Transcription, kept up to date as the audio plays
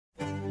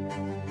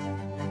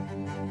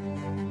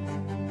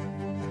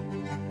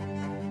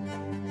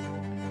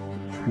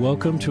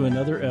Welcome to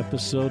another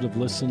episode of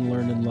Listen,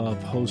 Learn, and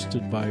Love,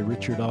 hosted by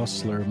Richard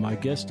Osler. My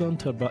guest on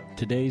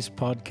today's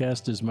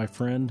podcast is my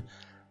friend,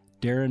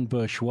 Darren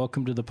Bush.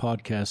 Welcome to the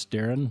podcast,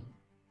 Darren.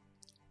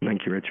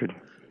 Thank you, Richard.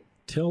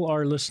 Tell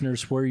our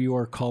listeners where you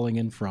are calling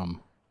in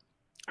from.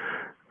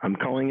 I'm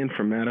calling in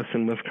from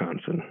Madison,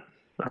 Wisconsin,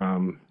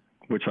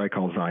 which I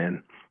call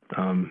Zion.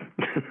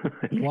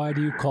 Why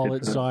do you call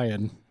it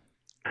Zion?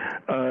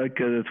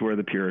 Because it's where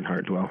the pure in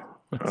heart dwell.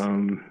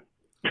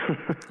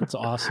 That's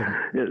awesome.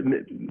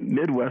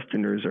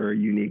 Midwesterners are a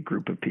unique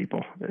group of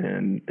people,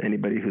 and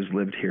anybody who's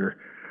lived here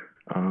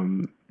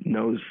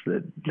knows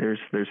that there's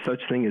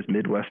such thing as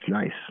Midwest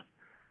nice,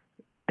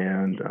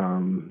 and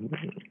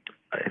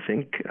I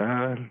think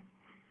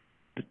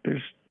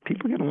there's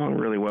people get along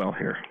really well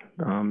here.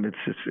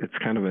 It's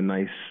kind of a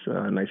nice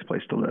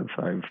place to live.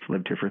 I've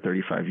lived here for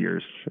 35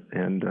 years,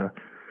 and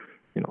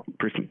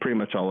pretty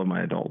much all of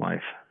my adult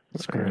life.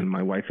 And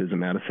my wife is a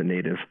Madison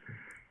native.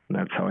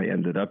 That's how I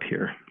ended up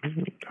here.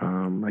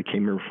 I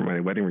came here for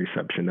my wedding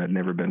reception. I'd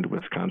never been to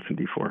Wisconsin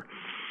before.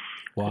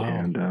 Wow.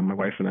 And my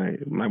wife and I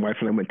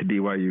went to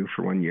BYU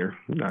for 1 year.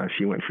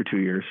 She went for 2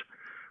 years.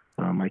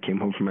 I came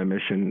home from my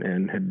mission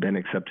and had been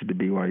accepted to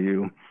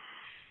BYU.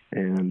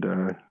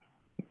 And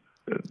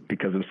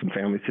because of some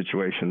family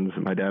situations,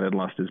 my dad had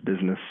lost his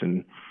business,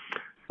 and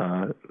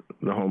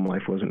the home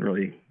life wasn't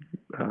really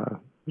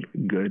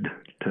good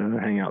to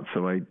hang out.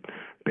 So I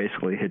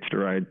basically hitched a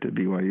ride to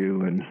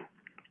BYU and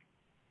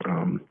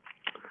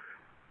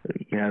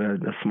had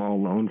a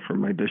small loan from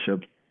my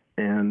bishop,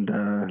 and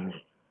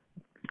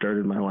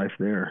started my life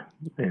there,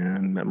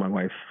 and met my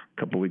wife a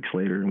couple weeks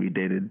later, and we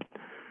dated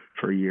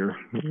for a year,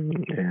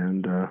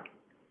 and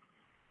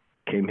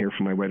came here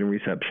for my wedding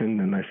reception.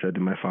 And I said to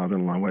my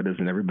father-in-law, "Why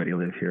doesn't everybody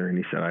live here?" And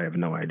he said, "I have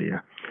no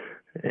idea."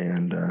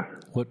 And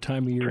what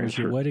time of year was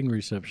your wedding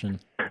reception?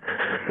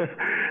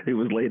 It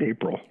was late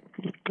April,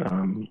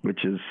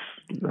 which is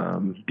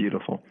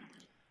beautiful.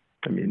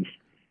 I mean,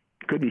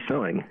 could be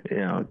snowing,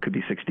 it could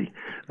be 60.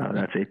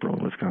 That's April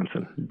in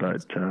Wisconsin,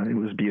 but it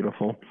was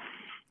beautiful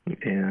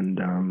and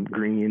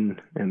green,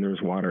 and there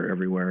was water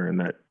everywhere, and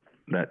that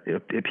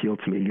appealed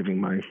to me, giving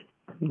my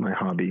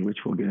hobby, which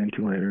we'll get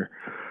into later.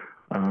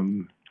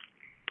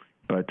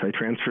 But I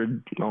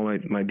transferred all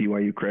my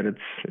BYU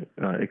credits,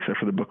 except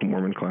for the Book of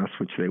Mormon class,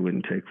 which they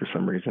wouldn't take for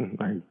some reason.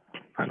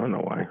 I don't know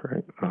why,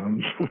 right?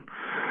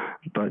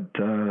 But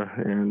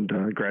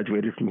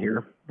graduated from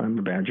here. I'm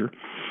a Badger,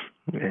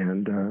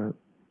 and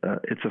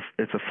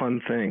it's a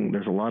fun thing.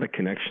 There's a lot of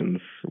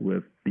connections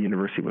with the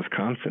University of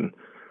Wisconsin,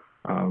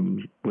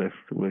 with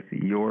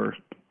your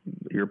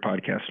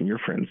podcast and your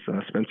friends.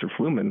 Spencer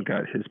Fluman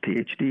got his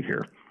PhD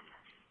here,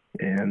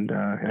 and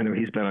I know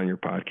he's been on your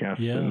podcast.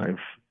 Yeah. And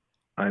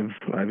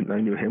I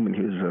knew him when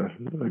he was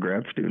a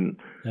grad student.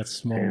 That's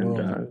small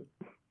world.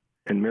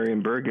 And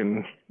Marion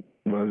Bergen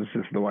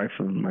is the wife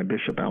of my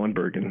bishop, Alan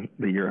Bergen,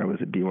 the year I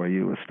was at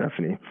BYU with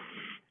Stephanie,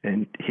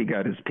 and he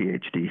got his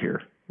PhD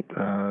here.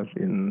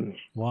 In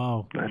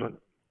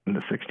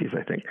the 60s,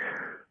 I think.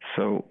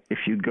 So if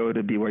you go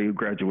to BYU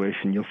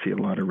graduation, you'll see a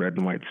lot of red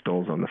and white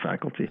stoles on the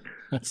faculty.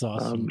 That's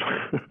awesome.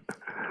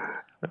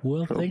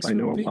 Well, so thanks. I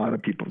know a lot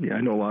of people. Yeah,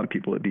 I know a lot of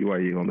people at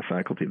BYU on the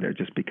faculty there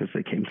just because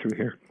they came through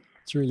here.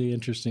 It's really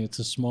interesting. It's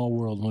a small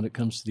world when it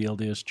comes to the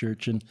LDS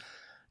Church. And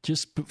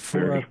just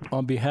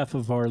on behalf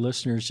of our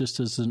listeners, just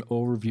as an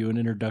overview and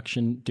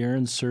introduction,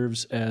 Darren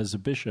serves as a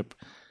bishop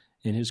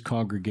in his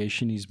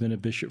congregation. He's been a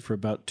bishop for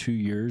about 2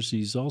 years.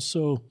 He's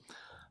also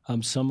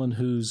someone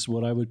who's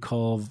what I would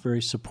call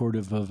very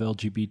supportive of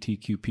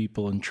LGBTQ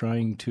people and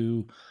trying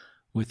to,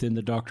 within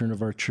the doctrine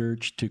of our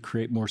church, to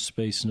create more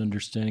space and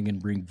understanding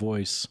and bring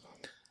voice.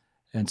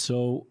 And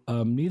so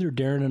neither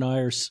Darren and I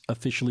are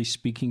officially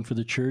speaking for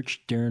the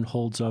church. Darren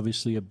holds,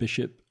 obviously, a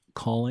bishop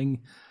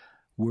calling.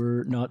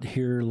 We're not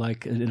here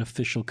like in an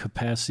official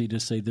capacity to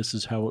say this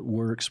is how it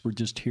works. We're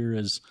just here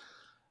as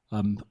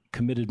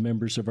committed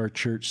members of our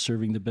church,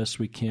 serving the best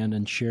we can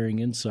and sharing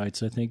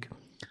insights. I think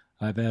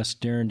I've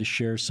asked Darren to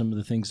share some of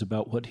the things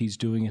about what he's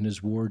doing in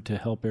his ward to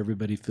help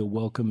everybody feel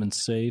welcome and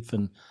safe,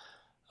 and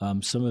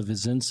some of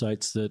his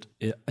insights that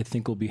I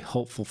think will be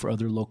helpful for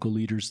other local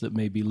leaders that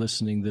may be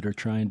listening that are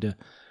trying to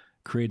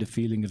create a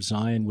feeling of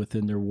Zion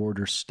within their ward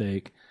or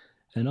stake.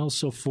 And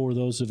also for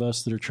those of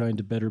us that are trying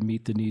to better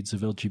meet the needs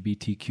of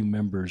LGBTQ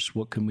members,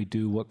 what can we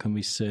do? What can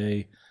we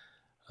say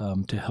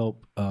to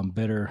help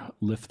better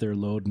lift their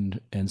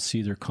load and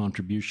see their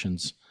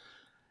contributions?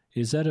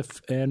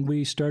 And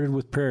we started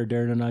with prayer.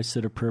 Darren and I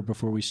said a prayer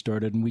before we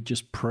started, and we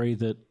just pray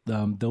that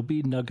there'll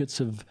be nuggets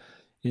of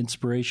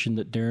inspiration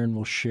that Darren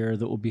will share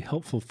that will be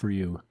helpful for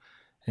you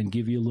and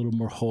give you a little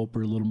more hope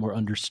or a little more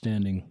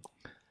understanding.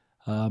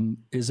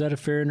 Is that a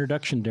fair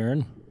introduction,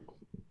 Darren?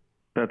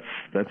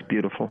 That's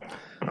beautiful.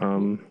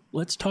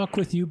 Let's talk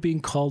with you being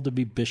called to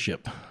be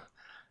bishop.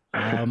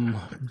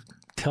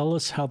 Tell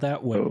us how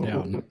that went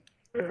down.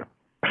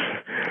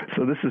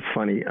 So this is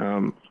funny.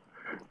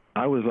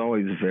 I was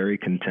always very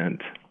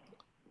content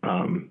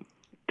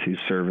to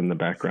serve in the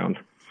background.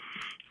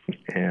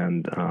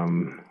 And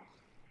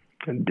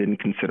didn't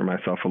consider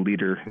myself a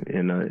leader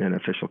in an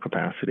official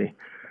capacity,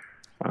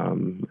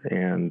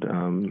 and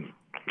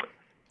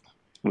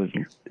was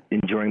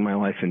enjoying my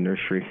life in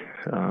nursery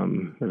as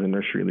a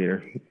nursery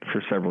leader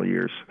for several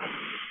years.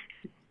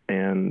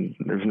 And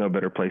there's no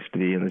better place to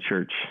be in the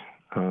church.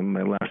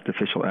 My last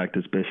official act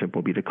as bishop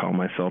will be to call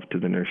myself to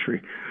the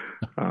nursery.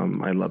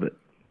 I love it.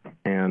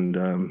 And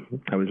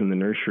I was in the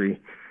nursery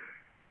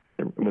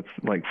with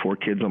like 4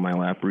 kids on my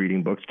lap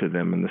reading books to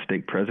them, and the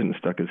stake president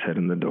stuck his head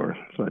in the door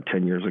about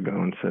 10 years ago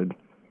and said,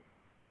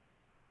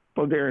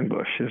 "Well, Darren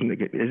Bush, isn't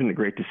it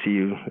great to see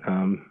you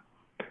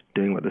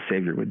doing what the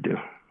Savior would do?"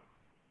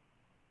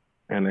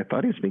 And I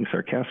thought he was being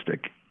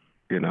sarcastic,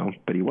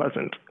 but he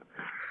wasn't.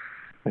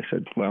 I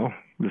said, "Well,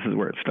 this is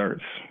where it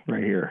starts,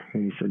 right here."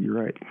 And he said, "You're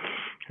right."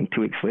 And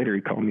 2 weeks later, he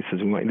called me and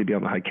says, "We want you to be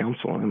on the High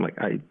Council." And I'm like,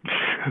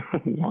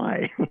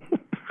 why?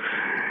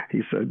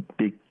 He said,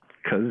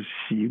 "Because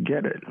you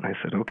get it." And I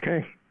said,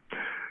 "Okay."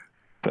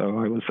 So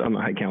I was on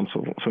the High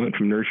Council. So I went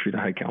from nursery to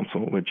High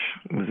Council, which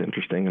was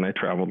interesting. And I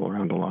traveled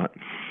around a lot.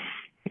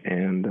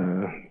 And,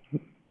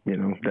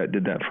 that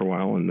did that for a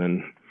while. And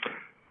then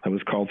I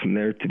was called from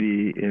there to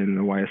be in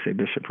the YSA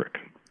bishopric,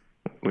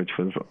 which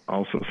was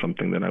also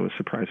something that I was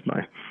surprised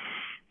by.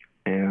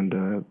 And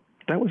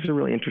that was a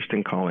really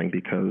interesting calling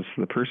because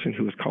the person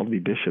who was called to be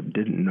bishop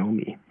didn't know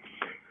me.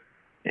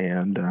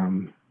 And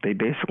they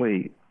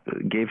basically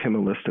gave him a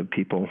list of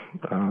people,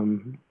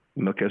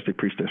 Melchizedek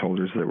priesthood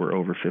holders that were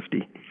over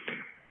 50.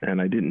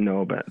 And I didn't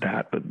know about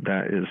that, but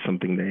that is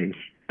something they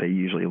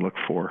usually look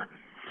for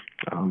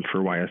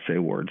YSA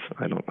wards.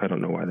 I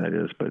don't know why that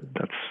is, but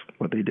that's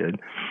what they did.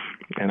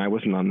 And I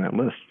wasn't on that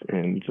list.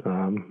 And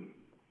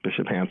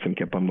Bishop Hansen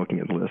kept on looking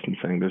at the list and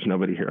saying, "There's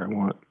nobody here I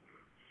want."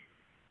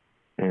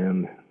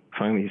 And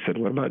finally he said,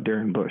 "What about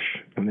Darren Bush?"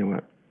 And they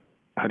went,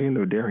 "How do you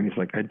know Darren?" He's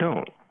like, "I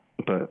don't,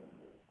 but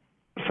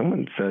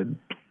someone said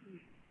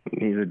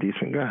he's a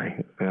decent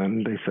guy."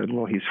 And they said,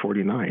 "Well, he's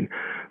 49.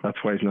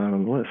 That's why he's not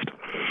on the list."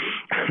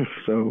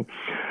 So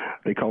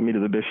they called me to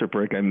the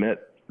bishopric. I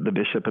met the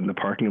bishop in the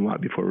parking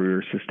lot before we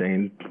were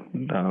sustained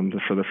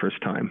for the first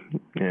time,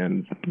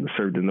 and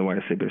served in the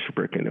YSA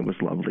bishopric, and it was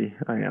lovely.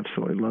 I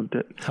absolutely loved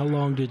it. How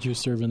long did you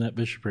serve in that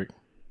bishopric?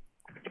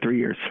 3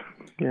 years.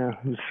 Yeah,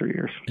 it was 3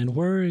 years. And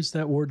where is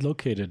that ward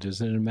located?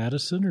 Is it in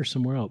Madison or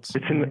somewhere else?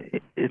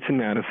 It's in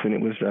Madison.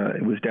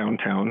 It was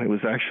downtown. It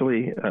was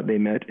actually they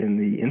met in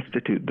the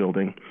Institute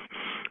building.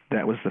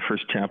 That was the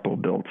first chapel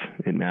built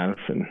in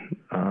Madison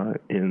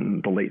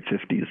in the late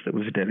 50s. That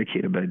was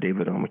dedicated by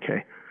David O.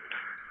 McKay.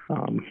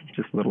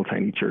 Just a little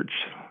tiny church,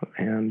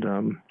 and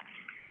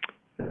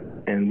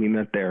we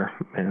met there,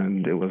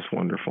 and it was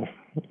wonderful,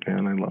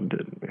 and I loved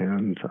it,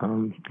 and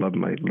loved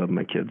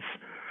my kids.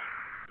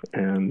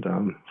 And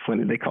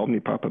funny, they called me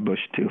Papa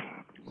Bush too.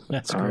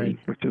 That's great.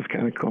 Which is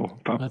kind of cool.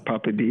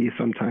 Papa D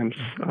sometimes.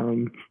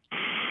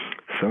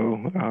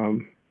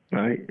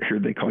 I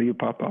heard they call you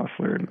Papa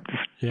Osler. It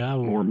just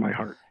warmed my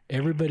heart.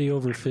 Everybody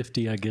over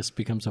 50, I guess,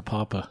 becomes a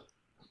Papa.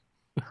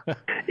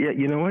 Yeah,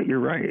 you know what? You're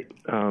right.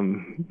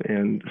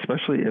 And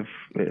especially if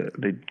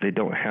they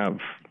don't have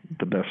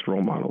the best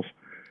role models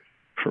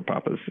for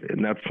papas.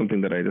 And that's something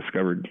that I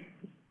discovered,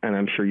 and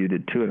I'm sure you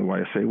did too, in a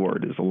YSA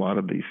ward, is a lot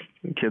of these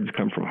kids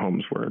come from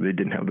homes where they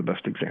didn't have the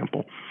best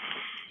example.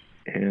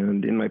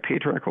 And in my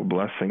patriarchal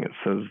blessing, it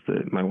says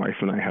that my wife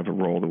and I have a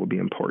role that will be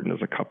important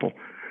as a couple.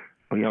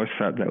 We always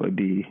thought that would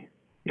be,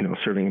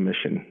 serving a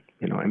mission,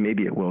 and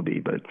maybe it will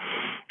be, but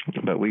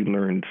we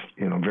learned,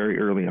 very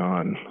early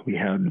on, we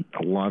had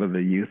a lot of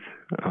the youth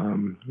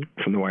from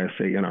the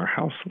YSA in our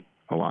house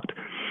a lot,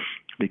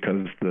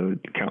 because the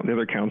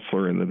other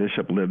counselor and the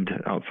bishop lived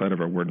outside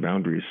of our ward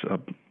boundaries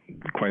up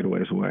quite a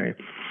ways away.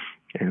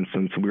 And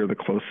since we were the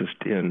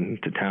closest in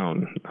to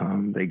town,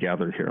 they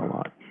gathered here a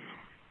lot.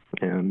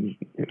 And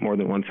more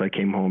than once I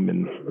came home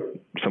and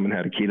someone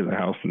had a key to the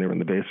house and they were in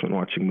the basement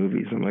watching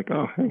movies. I'm like,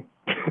 "Oh, hey,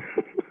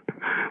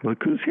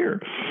 look who's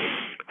here."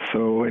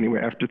 So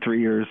anyway, after 3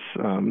 years,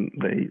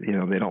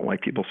 they don't like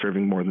people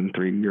serving more than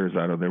 3 years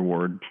out of their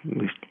ward. At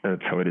least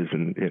that's how it is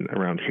in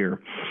around here.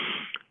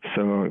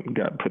 So I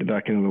got put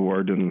back into the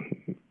ward,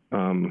 and they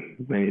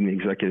made me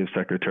executive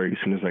secretary as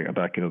soon as I got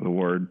back into the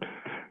ward.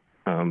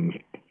 And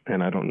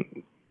I don't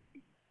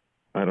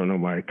know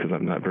why, because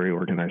I'm not very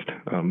organized.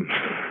 I'm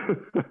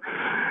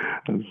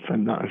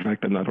not. In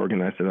fact, I'm not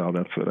organized at all.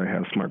 That's what I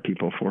have smart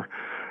people for.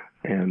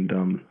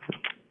 And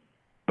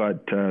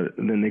but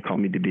then they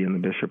called me to be in the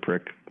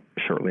bishopric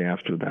shortly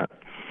after that.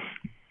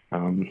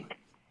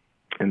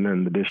 And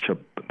then the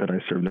bishop that I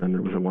served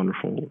under was a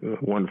wonderful,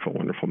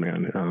 wonderful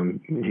man.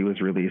 He was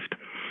released,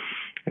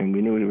 and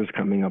we knew he was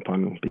coming up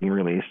on being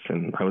released.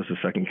 And I was the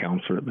second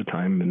counselor at the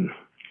time, and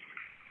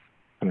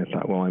I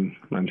thought, well, I'm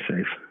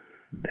safe.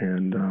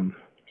 And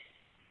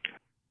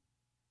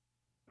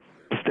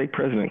the stake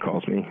president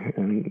calls me,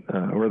 and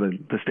or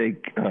the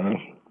stake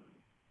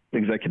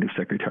executive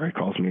secretary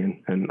calls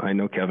me, and I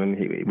know Kevin.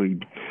 He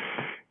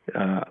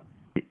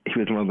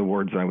was one of the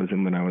wards I was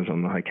in when I was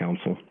on the High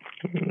Council,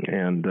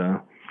 and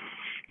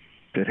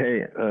said,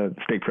 "Hey, the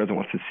stake president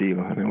wants to see you."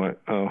 And I went,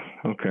 "Oh,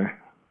 okay.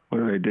 What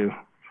did I do?"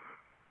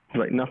 He's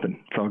like,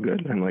 nothing. It's all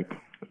good. I'm like,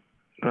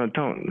 I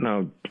don't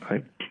want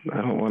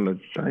to,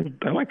 I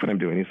like what I'm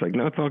doing. He's like,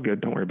 no, it's all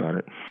good. Don't worry about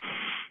it.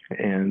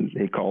 And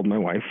he called my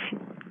wife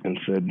and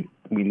said,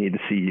 we need to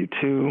see you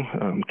too.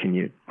 Can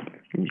you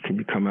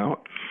come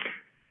out?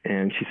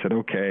 And she said,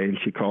 okay. And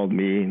she called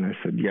me and I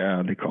said,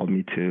 yeah, they called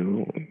me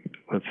too.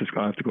 I'll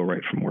have to go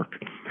right from work.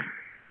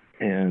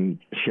 And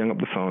she hung up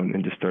the phone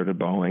and just started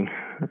bawling.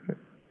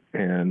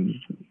 And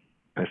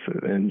I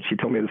said, and she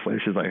told me this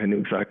later, she's like, I knew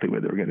exactly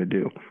what they were going to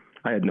do.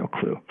 I had no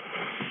clue.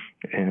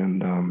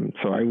 And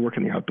so I work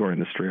in the outdoor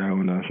industry. I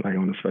own a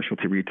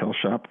specialty retail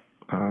shop.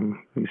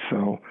 We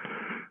sell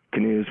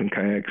canoes and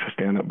kayaks,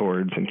 stand-up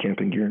boards, and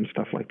camping gear and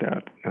stuff like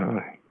that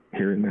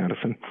here in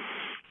Madison.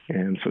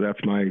 And so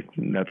that's my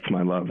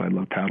love. I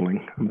love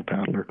paddling. I'm a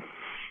paddler.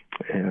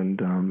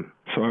 And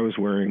so I was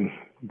wearing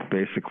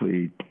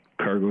basically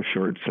cargo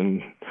shorts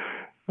and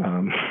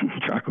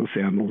Chaco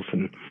sandals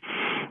and,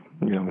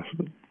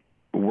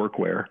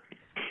 workwear.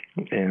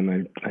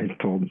 And I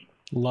told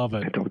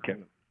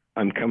Ken,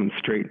 I'm coming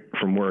straight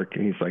from work.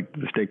 And he's like,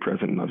 the stake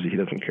president loves you. He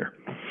doesn't care.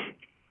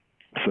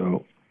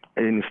 So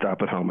I didn't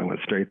stop at home. I went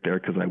straight there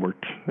because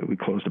we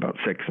closed about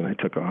 6 and I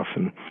took off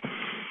and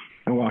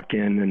I walk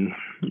in and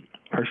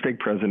our stake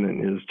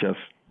president is just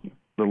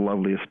the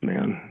loveliest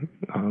man.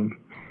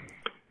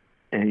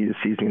 And he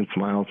just sees me and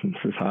smiles and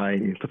says hi,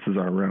 and he puts his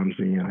arm around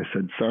me. And I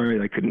said, sorry,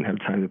 I couldn't have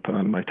time to put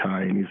on my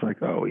tie. And he's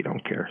like, oh, we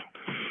don't care.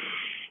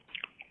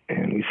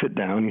 And we sit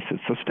down. He says,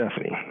 so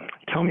Stephanie,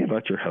 tell me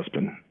about your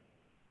husband.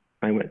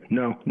 I went,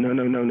 no. And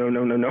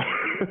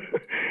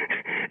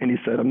he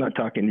said, I'm not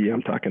talking to you.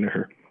 I'm talking to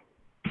her.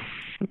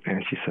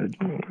 And she said,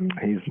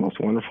 he's the most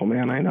wonderful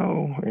man I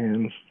know.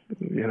 And,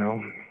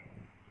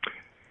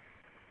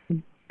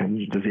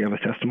 and does he have a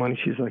testimony?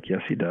 She's like,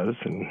 yes, he does.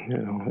 And,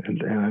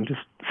 and I'm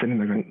just sitting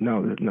there going, no.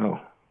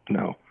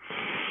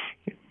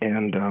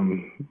 And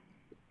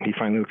he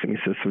finally looks at me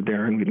and says, so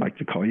Darren, we'd like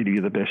to call you to be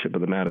the bishop of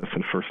the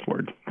Madison First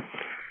Ward.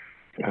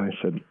 And I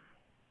said,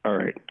 all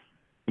right,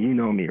 you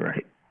know me,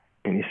 right?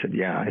 And he said,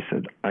 yeah. I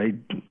said,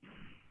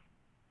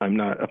 I'm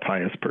not a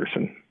pious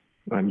person.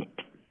 I'm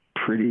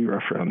pretty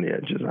rough around the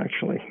edges,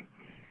 actually.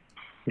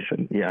 He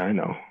said, yeah, I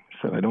know. He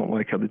said, I don't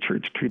like how the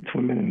church treats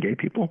women and gay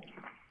people.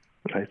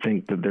 I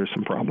think that there's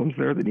some problems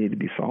there that need to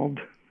be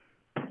solved.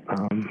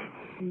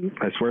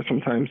 I swear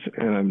sometimes,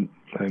 and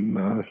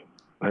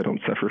I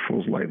don't suffer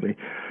fools lightly.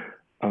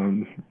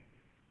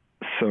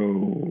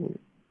 So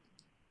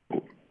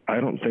I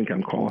don't think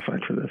I'm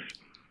qualified for this.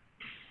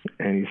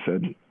 And he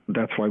said,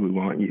 that's why we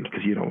want you,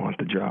 because you don't want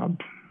the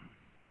job.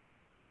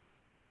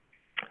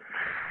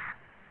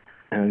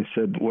 And I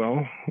said,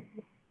 well,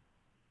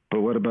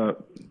 but what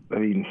about,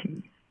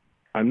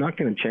 I'm not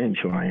going to change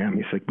who I am.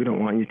 He's like, we don't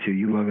want you to.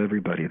 You love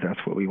everybody.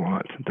 That's what we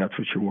want. That's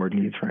what your ward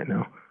needs right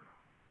now.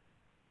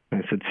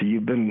 And I said, so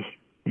you've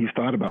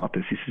thought about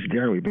this. He says,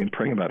 Darren, we've been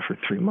praying about it for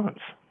 3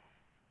 months.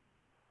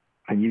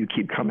 And you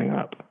keep coming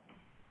up.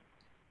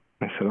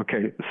 I said,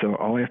 okay, so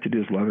all I have to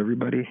do is love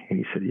everybody? And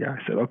he said, yeah. I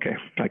said, okay,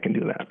 I can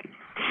do that.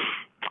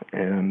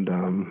 And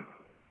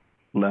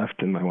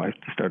left, and my wife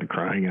just started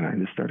crying, and I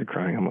just started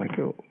crying. I'm like,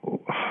 oh,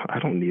 I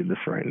don't need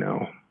this right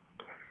now.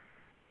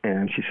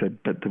 And she said,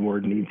 but the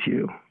ward needs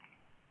you.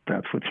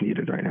 That's what's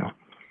needed right now.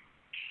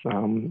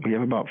 We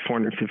have about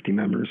 450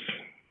 members,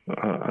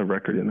 a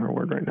record in our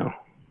ward right now.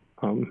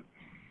 So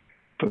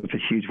it's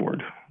a huge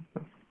ward.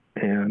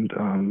 And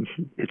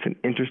it's an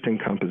interesting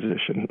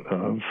composition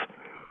of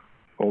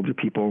older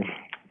people,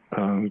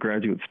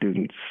 graduate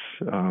students,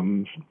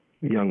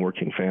 young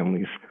working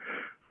families,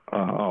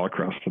 all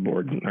across the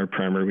board. In our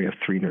primary, we have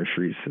 3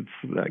 nurseries. It's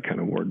that kind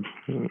of ward.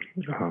 So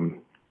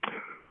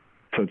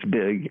it's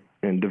big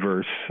and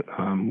diverse.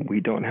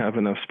 We don't have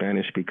enough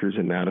Spanish speakers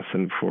in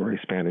Madison for a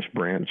Spanish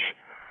branch.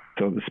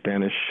 So the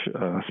Spanish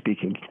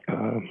speaking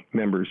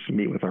members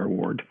meet with our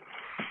ward,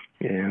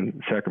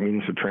 and sacrament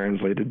meetings are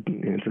translated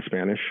into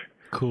Spanish.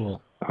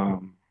 Cool.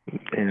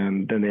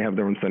 And then they have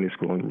their own Sunday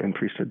school and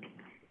priesthood.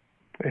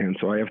 And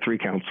so I have 3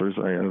 counselors.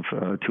 I have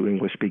 2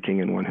 English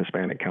speaking and 1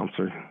 Hispanic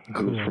counselor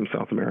who's from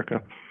South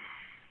America.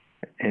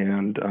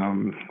 And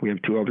we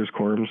have 2 elders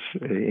quorums,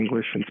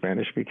 English and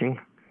Spanish speaking.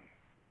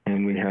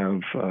 And we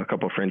have a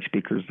couple of French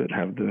speakers that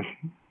have the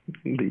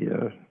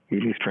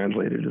meetings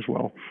translated as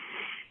well.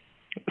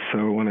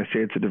 So when I say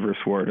it's a diverse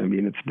ward, I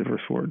mean it's a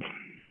diverse ward.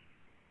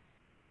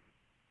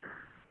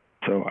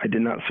 So I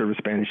did not serve a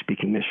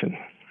Spanish-speaking mission.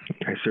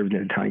 I served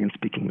an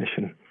Italian-speaking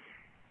mission.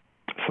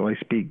 So I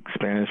speak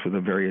Spanish with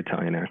a very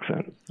Italian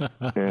accent,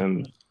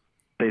 and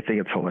they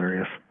think it's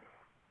hilarious.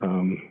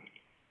 And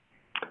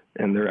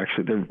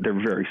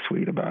they're very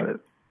sweet about it.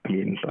 I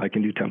mean, I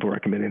can do temple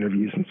recommend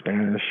interviews in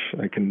Spanish.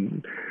 I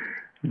can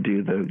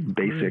do the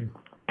basic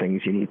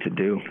things you need to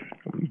do,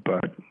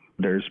 but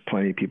there's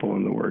plenty of people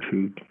in the ward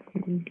who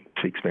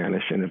speak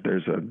Spanish. And if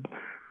there's a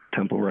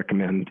temple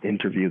recommend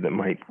interview that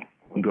might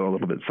go a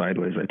little bit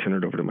sideways, I turn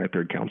it over to my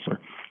 3rd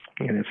counselor.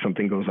 And if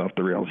something goes off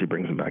the rails, he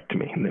brings them back to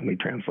me, and then we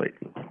translate.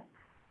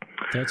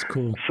 That's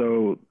cool.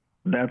 So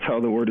that's how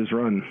the ward is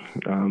run.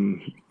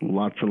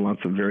 Lots and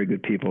lots of very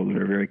good people that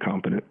are very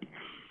competent.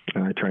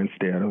 and I try and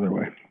stay out of their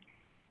way.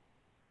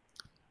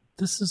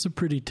 This is a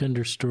pretty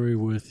tender story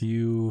with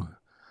you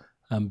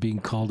being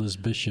called as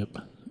bishop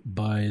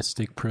by a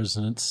stake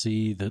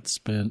presidency that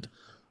spent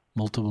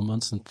multiple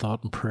months in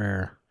thought and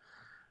prayer.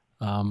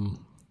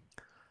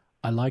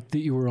 I like that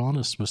you were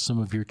honest with some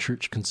of your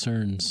church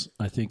concerns.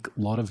 I think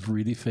a lot of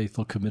really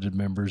faithful, committed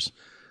members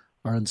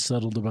are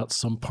unsettled about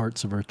some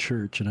parts of our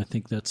church, and I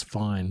think that's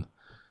fine.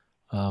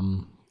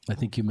 I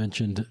think you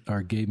mentioned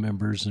our gay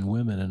members and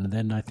women, and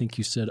then I think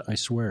you said, I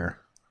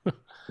swear.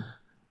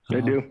 I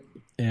do.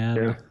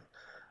 And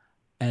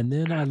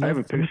then I have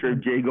a picture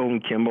of J. Golden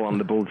Kimball on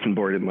the bulletin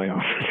board in my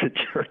office at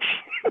church.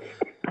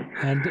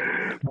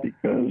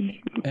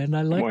 and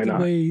I like the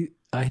way,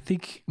 I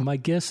think my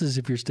guess is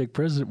if your stake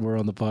president were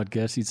on the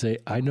podcast, he'd say,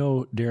 I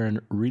know Darren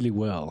really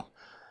well.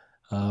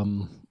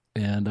 And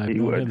I've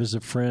known him as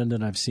a friend,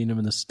 and I've seen him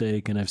in the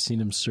stake, and I've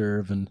seen him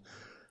serve. And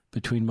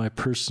between my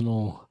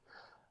personal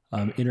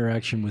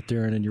interaction with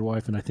Darren and your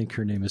wife, and I think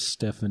her name is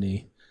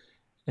Stephanie,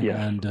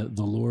 and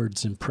the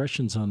Lord's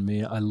impressions on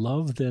me, I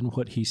love then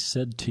what he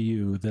said to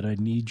you that I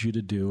need you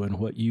to do and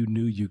what you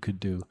knew you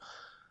could do.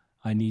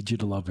 I need you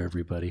to love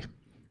everybody.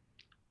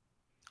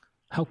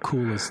 How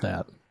cool is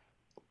that?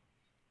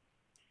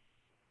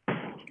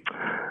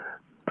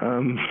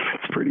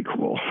 It's pretty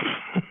cool.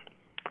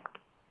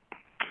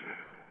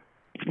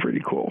 It's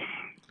pretty cool.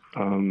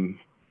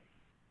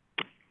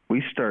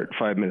 We start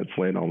 5 minutes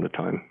late all the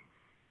time,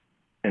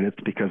 and it's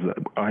because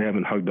I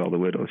haven't hugged all the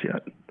widows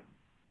yet.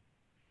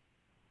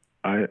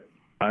 I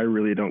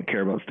really don't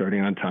care about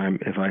starting on time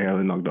if I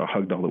haven't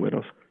hugged all the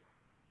widows.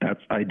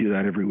 I do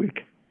that every week,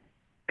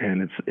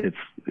 and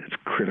it's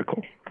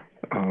critical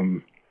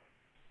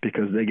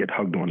because they get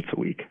hugged once a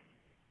week,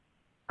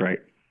 right?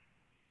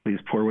 These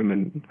poor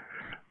women,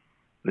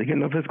 they get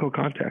no physical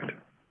contact.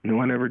 No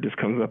one ever just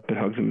comes up and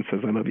hugs them and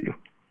says, I love you.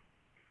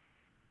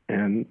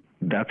 And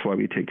that's why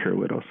we take care of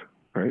widows,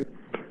 right?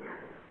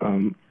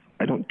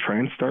 I don't try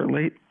and start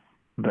late,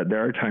 but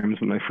there are times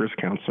when my first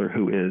counselor,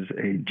 who is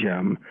a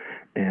gem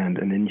and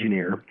an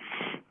engineer,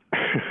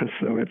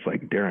 so it's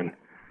like, Darren,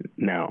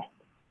 now.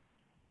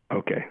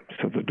 Okay,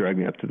 so they'll drag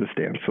me up to the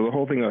stand. So the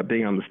whole thing about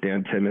being on the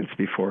stand 10 minutes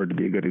before to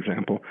be a good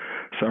example.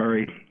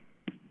 Sorry,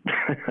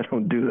 I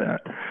don't do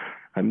that.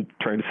 I'm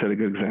trying to set a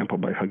good example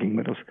by hugging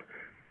widows.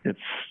 It's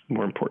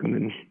more important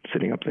than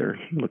sitting up there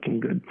looking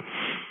good.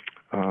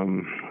 I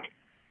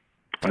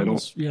don't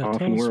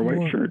often wear a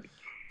white shirt.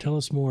 Tell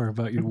us more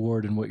about your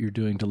ward and what you're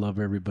doing to love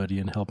everybody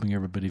and helping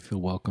everybody feel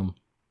welcome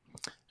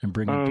and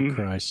bring them to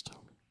Christ.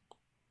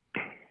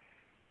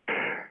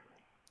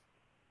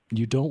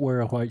 You don't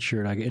wear a white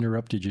shirt. I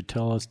interrupted you.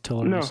 Tell our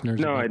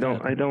listeners. No, I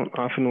don't. I don't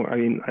often.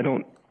 I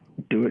don't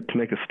do it to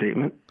make a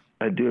statement.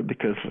 I do it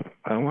because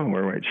I don't want to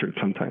wear a white shirt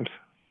sometimes.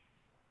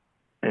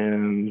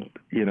 And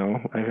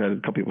I've had a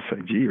couple people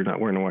say, "Gee, you're not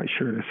wearing a white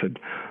shirt." I said,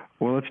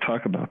 "Well, let's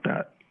talk about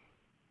that."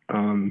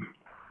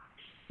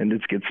 And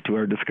this gets to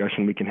our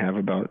discussion we can have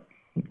about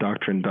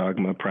doctrine,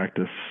 dogma,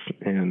 practice,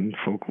 and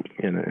folk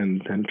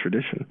and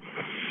tradition.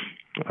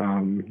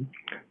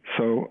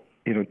 So,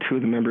 two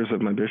of the members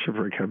of my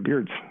bishopric have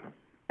beards,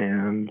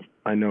 and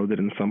I know that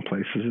in some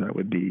places that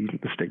would be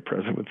the stake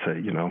president would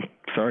say,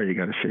 sorry, you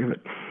got to shave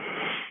it,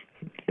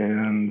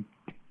 and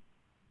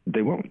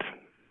they won't,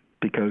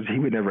 because he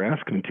would never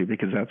ask them to,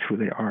 because that's who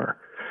they are.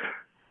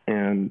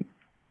 And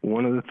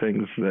one of the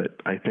things that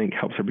I think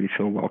helps everybody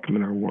feel welcome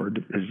in our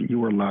ward is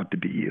you are allowed to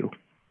be you.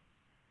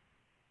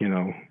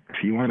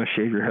 If you want to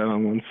shave your head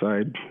on one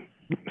side,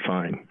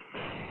 fine.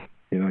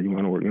 You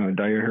want to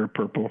dye your hair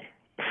purple,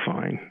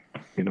 fine.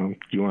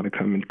 You want to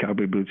come in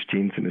cowboy boots,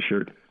 jeans, and a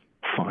shirt,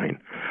 fine.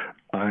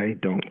 I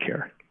don't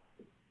care.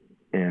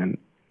 And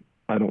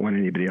I don't want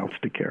anybody else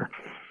to care.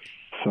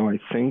 So I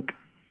think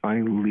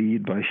I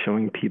lead by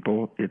showing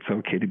people it's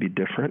okay to be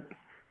different,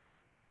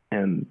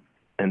 and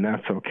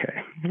that's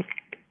okay.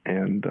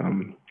 And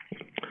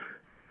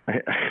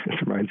it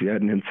reminds me, I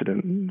had an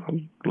incident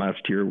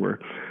last year where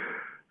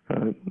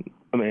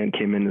a man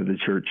came into the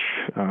church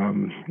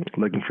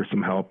looking for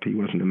some help. He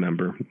wasn't a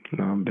member,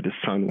 but his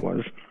son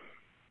was.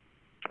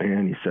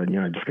 And he said,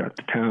 I just got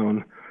to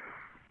town.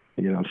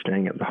 I'm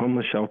staying at the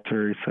homeless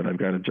shelter. He said, I've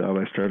got a job.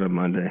 I start on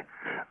Monday.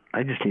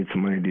 I just need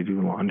some money to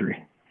do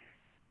laundry.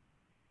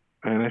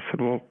 And I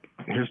said, well,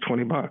 here's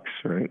 $20,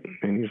 right?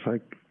 And he's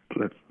like,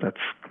 that's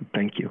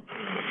thank you.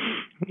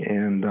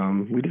 And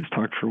we just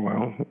talked for a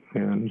while,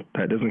 and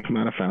that doesn't come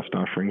out of fast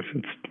offerings.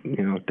 It's,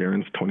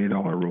 Darren's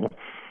 $20 rule.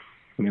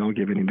 I'll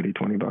give anybody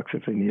 $20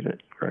 if they need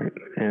it, right?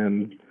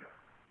 And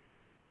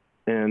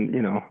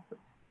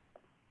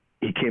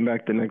he came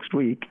back the next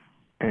week,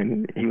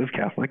 and he was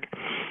Catholic.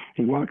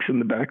 He walks in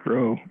the back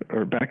row,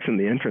 or backs in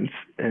the entrance,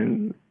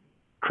 and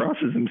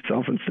crosses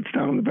himself and sits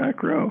down in the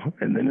back row.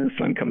 And then his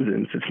son comes in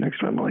and sits next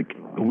to him. I'm like,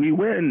 we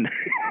win.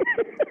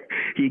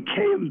 He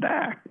came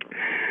back.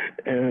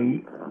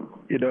 And,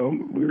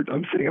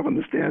 I'm sitting up on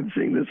the stand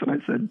seeing this, and I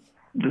said,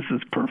 this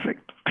is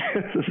perfect.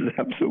 This is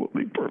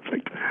absolutely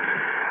perfect.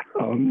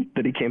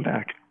 That he came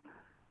back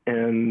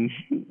and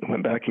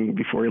went back, and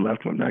before he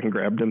left, went back and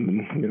grabbed him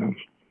and,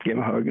 gave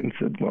him a hug and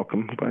said,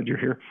 "Welcome, glad you're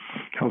here.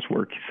 How's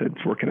work?" He said,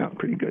 "It's working out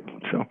pretty good."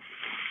 So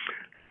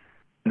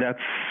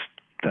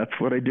that's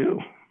what I do.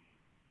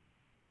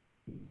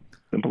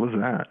 Simple as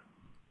that.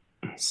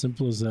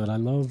 Simple as that. I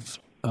love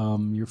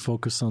your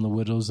focus on the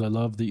widows. I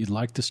love that you'd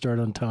like to start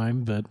on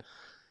time, but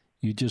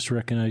you just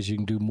recognize you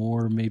can do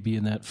more maybe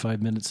in that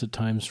 5 minutes at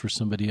times for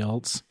somebody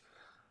else.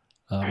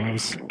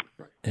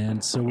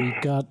 And so we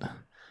got,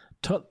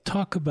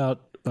 talk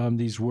about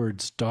these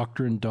words,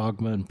 doctrine,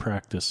 dogma, and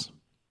practice.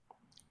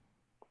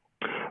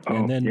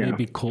 And then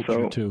maybe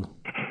culture too.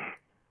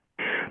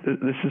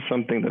 This is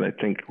something that I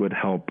think would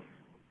help,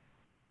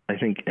 I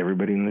think,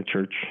 everybody in the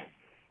church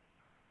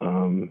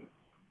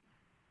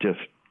just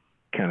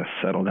kind of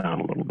settle down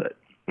a little bit.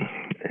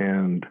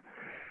 And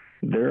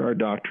there are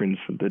doctrines.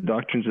 The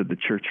doctrines of the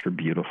church are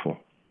beautiful,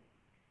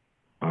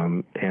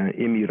 and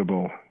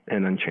immutable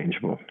and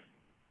unchangeable.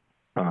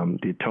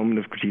 The atonement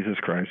of Jesus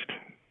Christ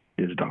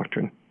is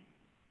doctrine.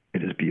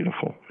 It is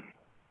beautiful,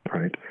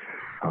 right?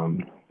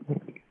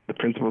 The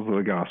principles of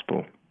the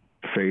gospel,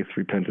 faith,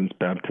 repentance,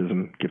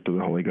 baptism, gift of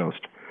the Holy Ghost,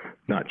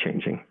 not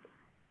changing.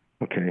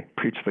 Okay,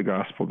 preach the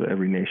gospel to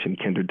every nation,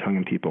 kindred, tongue,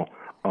 and people,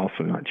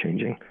 also not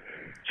changing.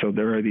 So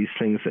there are these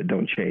things that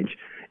don't change.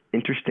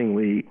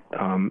 Interestingly,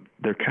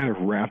 they're kind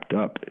of wrapped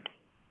up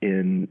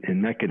in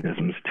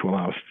mechanisms to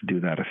allow us to do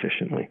that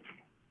efficiently.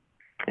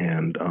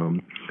 And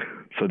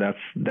so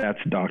that's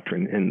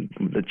doctrine.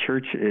 And the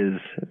church is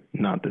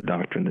not the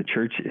doctrine. The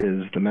church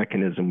is the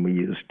mechanism we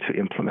use to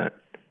implement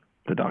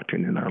the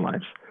doctrine in our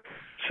lives.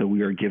 So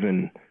we are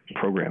given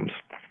programs.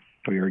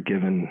 We are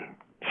given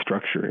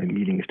structure and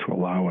meetings to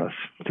allow us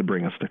to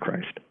bring us to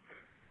Christ.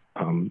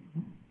 In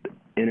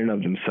and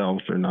of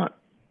themselves, they're not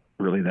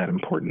really that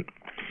important.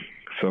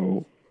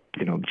 So,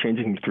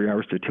 changing from 3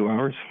 hours to 2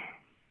 hours,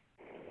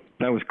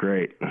 that was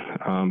great.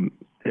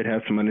 It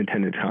has some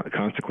unintended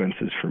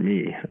consequences for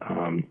me.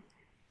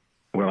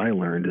 What I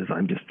learned is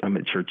I'm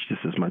at church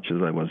just as much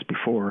as I was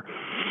before.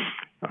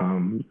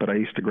 But I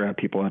used to grab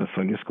people out of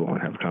Sunday school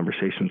and have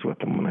conversations with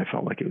them when I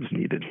felt like it was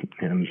needed,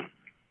 and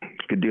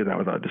could do that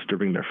without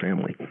disturbing their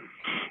family.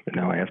 And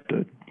now I have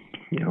to,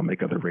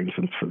 make other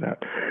arrangements for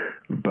that.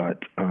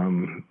 But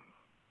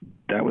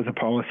that was a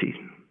policy.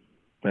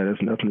 That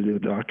has nothing to do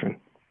with doctrine.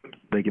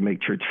 They can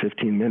make church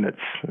 15 minutes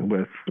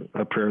with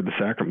a prayer of the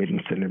sacrament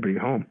and send everybody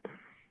home.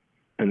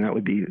 And that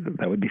would be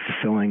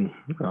fulfilling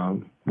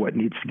what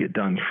needs to get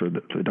done for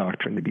the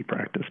doctrine to be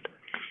practiced.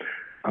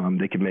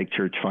 They could make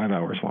church 5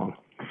 hours long,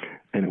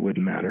 and it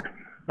wouldn't matter.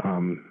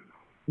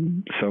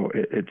 So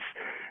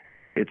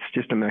it's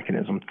just a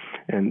mechanism.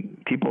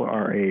 And people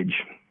our age,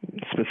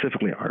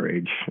 specifically our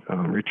age,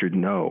 Richard,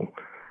 know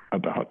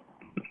about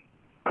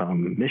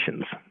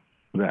missions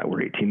that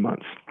were 18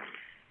 months.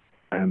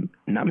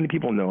 Not many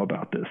people know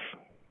about this,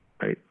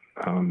 right?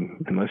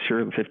 Unless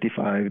you're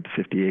 55 to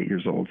 58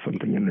 years old,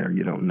 something in there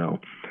you don't know.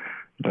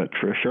 But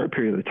for a short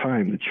period of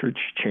time, the church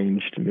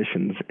changed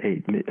missions,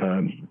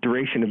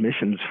 duration of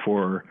missions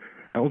for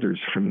elders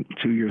from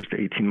 2 years to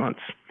 18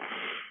 months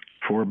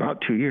for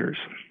about 2 years.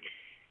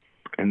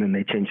 And then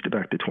they changed it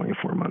back to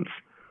 24 months.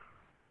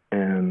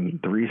 And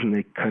the reason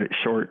they cut it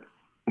short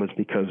was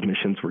because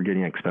missions were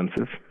getting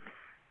expensive,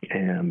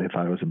 and they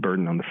thought it was a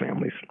burden on the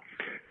families.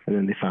 And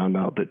then they found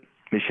out that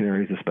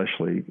missionaries,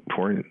 especially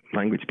foreign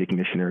language-speaking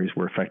missionaries,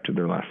 were affected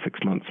their last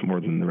 6 months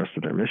more than the rest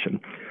of their mission.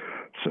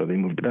 So they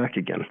moved it back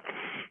again.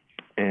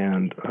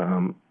 And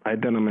I'd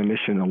been on my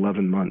mission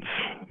 11 months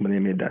when they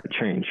made that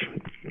change.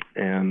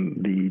 And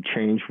the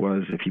change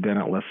was, if you've been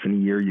out less than a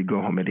year, you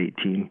go home at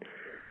 18.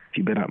 If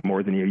you've been out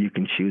more than a year, you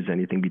can choose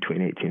anything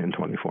between 18 and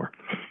 24.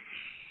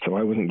 So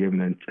I wasn't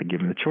given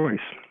a choice.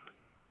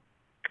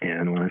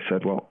 And when I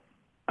said, well,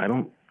 I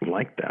don't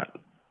like that,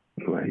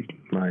 my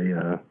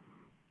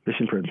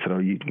mission president said,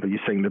 are you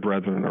saying the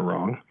brethren are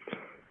wrong?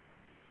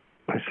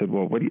 I said,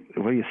 well, what do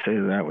you say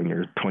to that when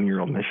you're a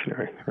 20-year-old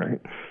missionary,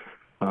 right?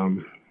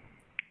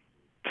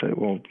 Said,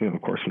 well,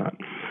 of course not.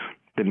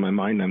 In my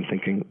mind, I'm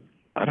thinking,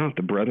 I don't know if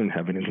the brethren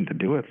have anything to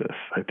do with this.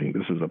 I think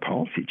this is a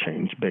policy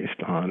change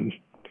based on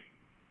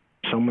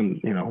someone,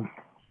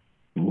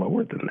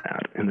 lower than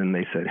that. And then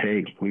they said,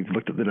 hey, we've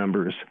looked at the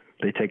numbers.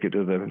 They take it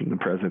to the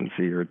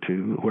presidency or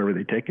to whoever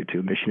they take it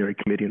to, missionary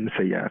committee, and they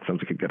say, yeah, it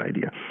sounds like a good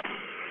idea.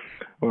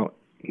 Well,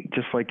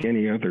 just like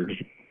any other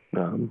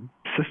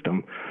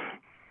system,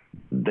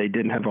 they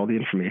didn't have all the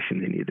information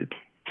they needed,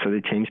 so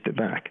they changed it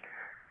back.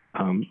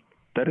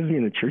 That doesn't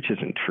mean the church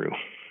isn't true.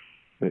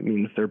 It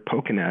means they're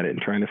poking at it and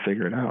trying to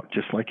figure it out,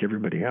 just like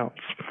everybody else.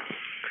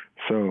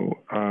 So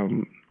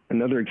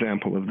another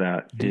example of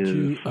that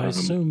I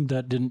assume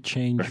that didn't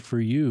change for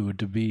you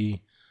to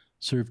be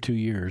served 2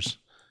 years.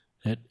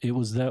 It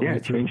was that way. Yeah,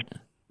 it changed.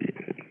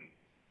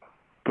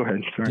 Go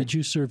ahead. Sorry. Did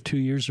you serve 2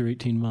 years or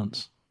 18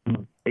 months?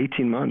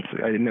 18 months.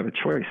 I didn't have a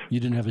choice. You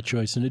didn't have a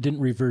choice, and it didn't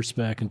reverse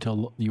back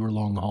until you were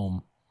long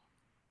home.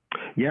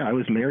 Yeah, I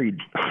was married.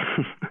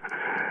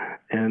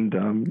 And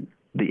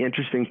the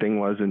interesting thing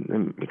was,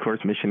 and of course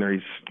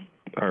missionaries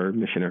are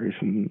missionaries,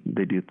 and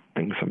they do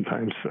things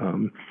sometimes.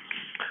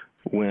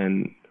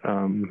 When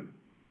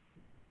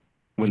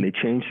they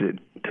changed it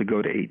to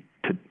go to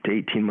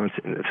 18 months.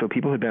 So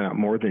people who had been out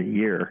more than a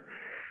year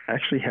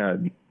actually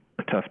had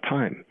a tough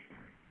time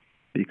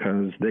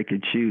because they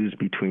could choose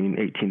between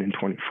 18 and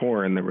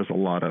 24, and there was a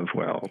lot of,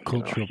 well,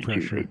 cultural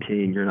pressure.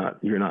 18,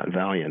 you're not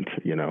valiant,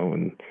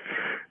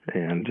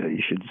 and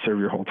you should serve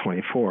your whole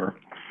 24,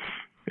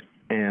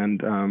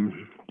 and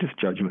just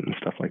judgment and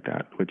stuff like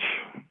that. Which,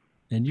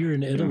 and you're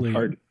in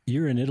Italy.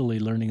 You're in Italy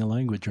learning a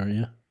language, aren't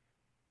you?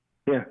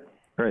 Yeah,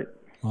 right.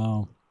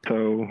 Wow.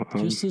 So,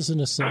 just as an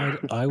aside,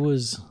 I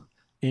was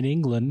in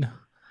England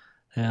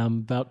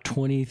about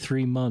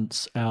 23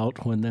 months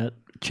out when that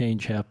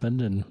change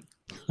happened, and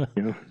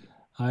yeah.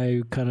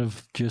 I kind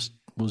of just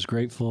was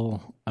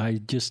grateful. I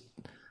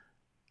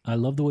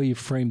love the way you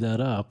framed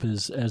that up.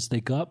 Is as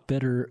they got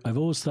better, I've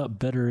always thought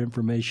better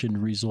information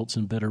results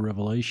in better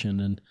revelation,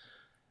 and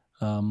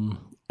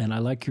I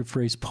like your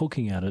phrase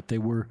 "poking at it."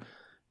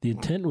 The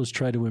intent was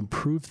try to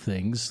improve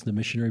things, the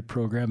missionary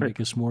program, make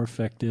us more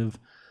effective,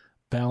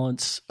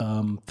 balance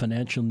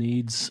financial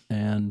needs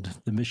and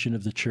the mission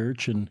of the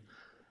church. And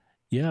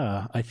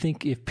yeah, I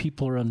think if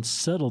people are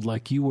unsettled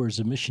like you were as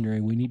a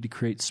missionary, we need to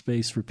create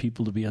space for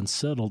people to be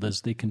unsettled as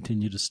they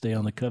continue to stay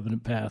on the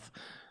covenant path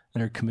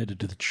and are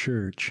committed to the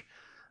church.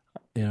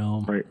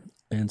 Right.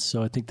 And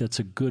so I think that's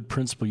a good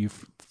principle you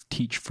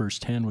teach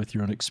firsthand with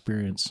your own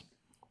experience.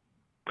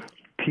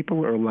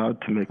 People are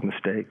allowed to make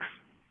mistakes.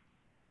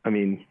 I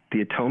mean,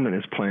 the atonement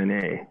is plan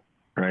A,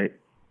 right?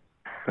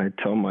 I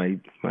tell my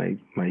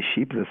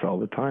sheep this all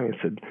the time.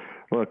 I said,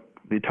 look,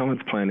 the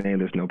atonement's plan A,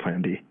 there's no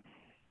plan B.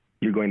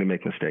 You're going to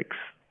make mistakes.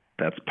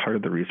 That's part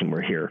of the reason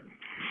we're here.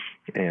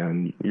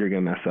 And you're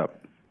going to mess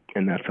up,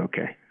 and that's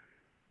okay.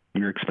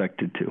 You're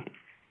expected to.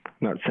 I'm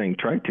not saying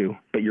try to,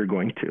 but you're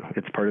going to.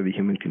 It's part of the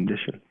human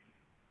condition.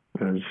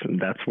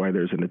 That's why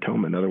there's an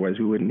atonement. Otherwise,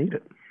 we wouldn't need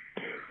it.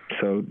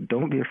 So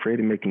don't be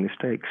afraid of making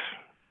mistakes.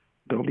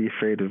 Don't be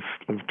afraid of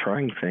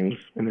trying things.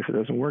 And if it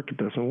doesn't work, it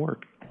doesn't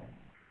work.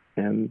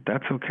 And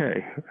that's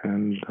okay.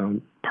 And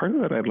part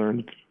of that I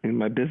learned in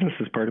my business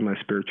is part of my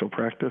spiritual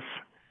practice.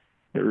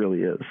 It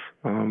really is.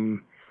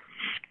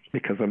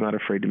 Because I'm not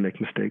afraid to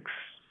make mistakes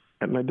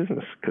at my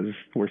business, because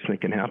the worst thing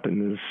can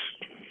happen is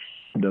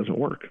it doesn't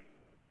work.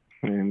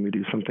 And we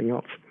do something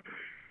else.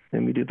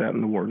 And we did that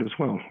in the Word as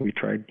well. We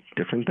tried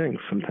different things.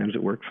 Sometimes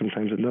it works,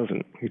 sometimes it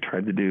doesn't. We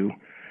tried to do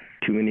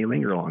too many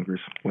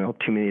linger-longers. Well,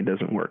 too many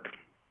doesn't work.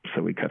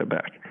 So we cut it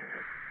back.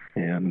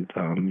 And,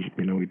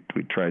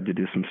 we tried to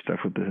do some stuff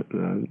with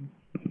the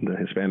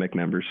Hispanic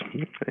members,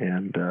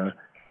 and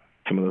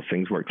some of those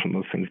things worked, some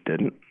of those things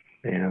didn't.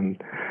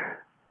 And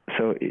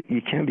so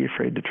you can't be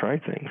afraid to try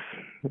things.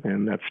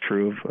 And that's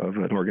true of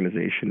an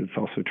organization. It's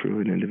also true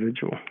of an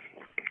individual.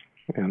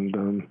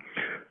 And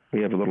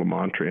we have a little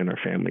mantra in our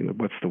family: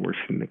 what's the worst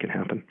thing that can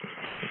happen?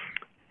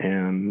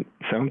 And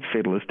it sounds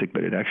fatalistic,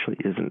 but it actually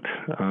isn't.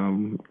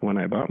 When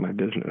I bought my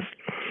business,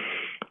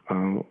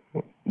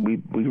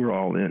 we were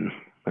all in.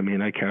 I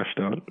mean, I cashed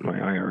out my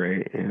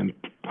IRA and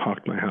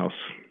hawked my house,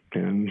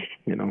 and,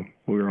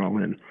 we were all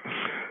in.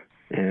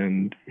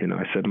 And,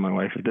 I said to my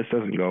wife, if this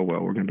doesn't go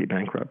well, we're going to be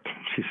bankrupt.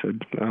 She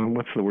said,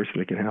 what's the worst thing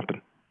that can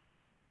happen?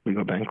 We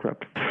go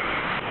bankrupt.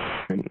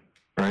 And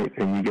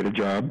you get a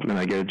job, and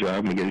I get a job,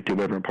 and we get a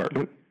 2-bedroom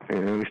apartment,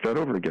 and we start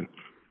over again.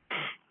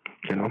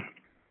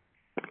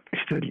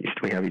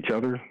 We have each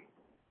other,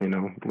 we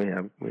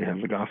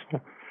have the gospel.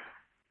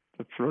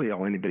 That's really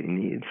all anybody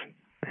needs.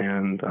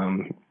 And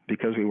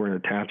because we weren't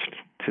attached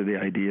to the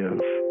idea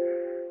of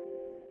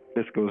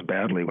this goes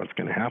badly, what's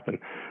going to happen,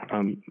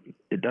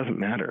 it doesn't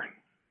matter.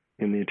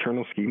 In the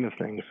eternal scheme of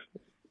things,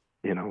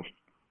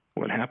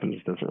 what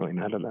happens doesn't really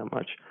matter that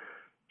much.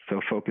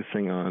 So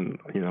focusing on,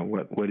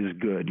 what is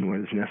good and what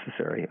is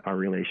necessary, our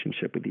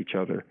relationship with each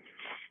other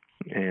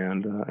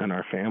and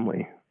our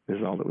family is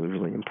all that was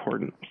really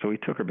important. So we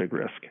took a big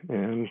risk,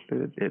 and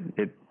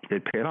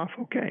it paid off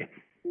okay.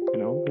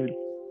 We're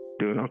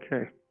doing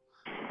okay.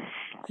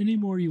 Any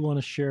more you want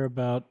to share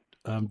about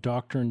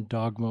doctrine,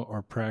 dogma,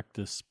 or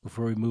practice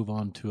before we move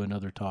on to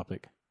another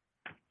topic?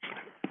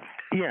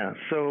 Yeah.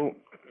 So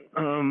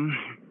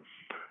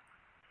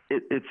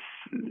it's.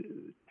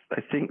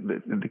 I think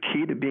that the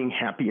key to being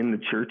happy in the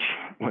church,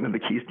 one of the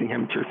keys to being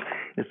happy in the church,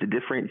 is to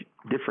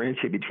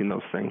differentiate between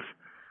those things,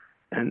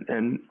 and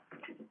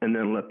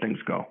then let things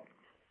go.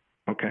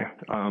 Okay.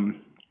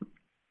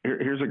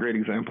 Here's a great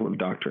example of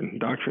doctrine.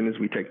 Doctrine is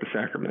we take the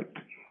sacrament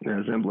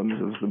as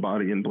emblems of the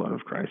body and blood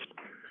of Christ.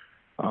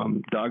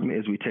 Dogma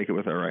is we take it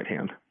with our right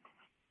hand.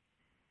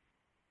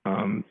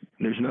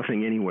 There's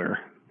nothing anywhere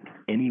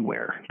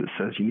that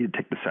says you need to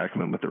take the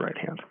sacrament with the right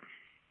hand.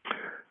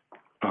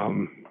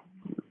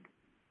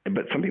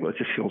 But some people, it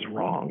just feels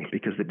wrong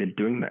because they've been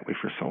doing that way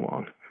for so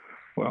long.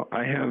 Well,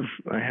 I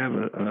have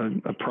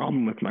a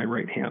problem with my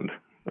right hand.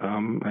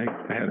 I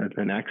had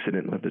an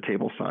accident with the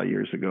table saw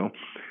years ago,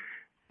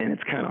 and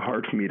it's kind of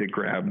hard for me to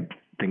grab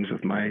things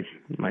with my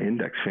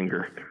index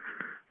finger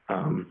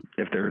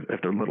if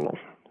they're little.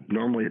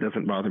 Normally, it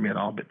doesn't bother me at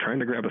all, but trying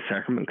to grab a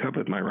sacrament cup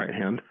with my right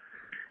hand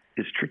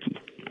is tricky.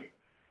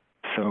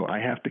 So I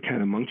have to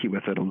kind of monkey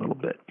with it a little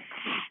bit.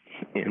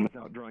 And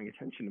without drawing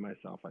attention to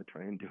myself, I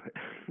try and do it.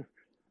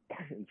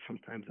 And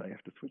sometimes I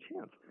have to switch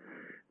hands.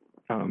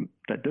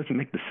 That doesn't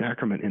make the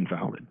sacrament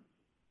invalid,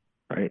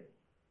 right?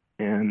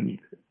 And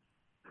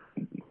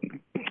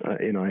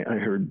I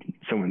heard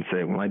someone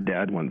say, well, my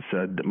dad once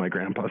said that my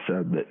grandpa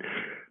said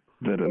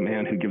that a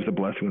man who gives a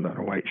blessing without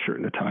a white shirt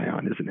and a tie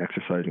on isn't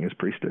exercising his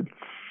priesthood.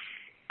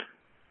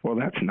 Well,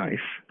 that's nice.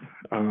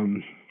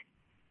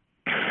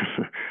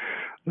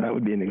 That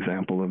would be an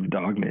example of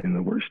dogma in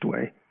the worst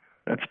way.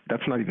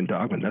 That's not even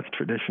dogma, that's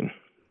tradition.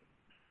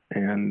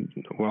 And,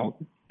 well,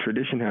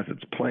 tradition has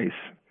its place,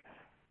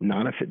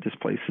 not if it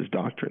displaces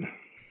doctrine.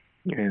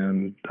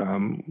 And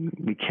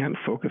we can't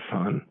focus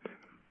on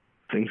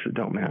things that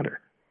don't matter.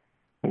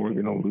 We're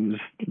going to lose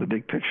the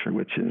big picture,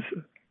 which is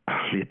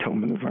the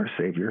atonement of our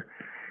Savior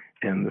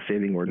and the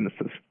saving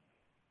ordinances.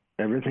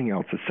 Everything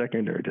else is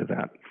secondary to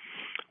that.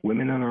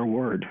 Women in our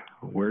ward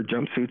wear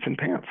jumpsuits and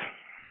pants.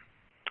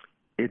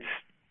 It's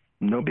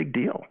no big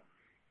deal.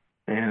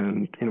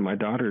 And, my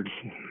daughter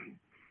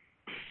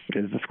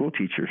is a school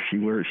teacher. She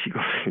wears a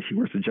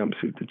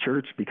jumpsuit to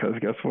church because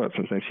guess what?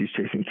 Sometimes she's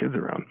chasing kids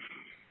around.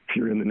 If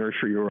you're in the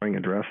nursery, you're wearing a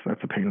dress,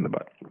 that's a pain in the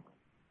butt.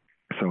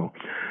 So,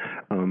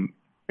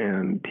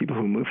 and people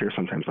who move here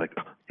sometimes like,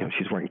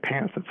 she's wearing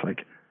pants. It's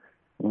like,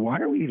 why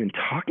are we even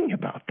talking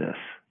about this?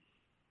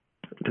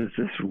 Does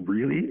this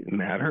really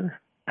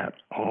matter at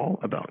all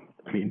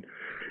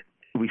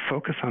we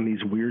focus on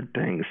these weird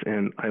things.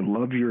 And I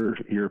love your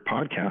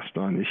podcast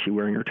on, is she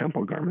wearing her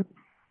temple garment?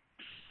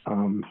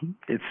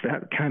 It's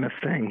that kind of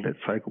thing that's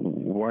like,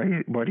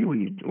 why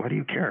do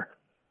you care?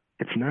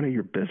 It's none of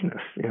your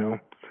business,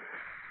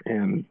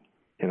 And,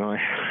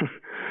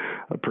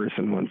 a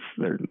person once,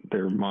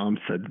 their mom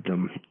said to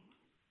them,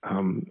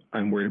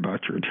 I'm worried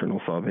about your eternal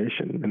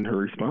salvation. And her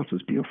response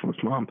was beautiful.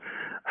 It's, Mom,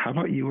 how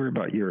about you worry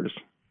about yours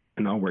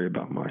and I'll worry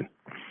about mine?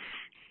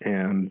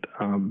 And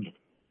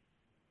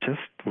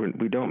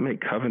we don't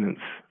make covenants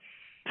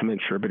to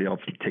make sure everybody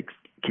else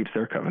keeps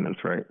their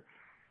covenants, right?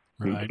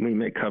 Right. We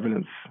make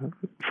covenants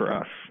for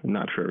us,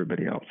 not for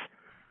everybody else.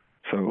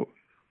 So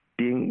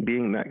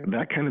being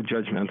that kind of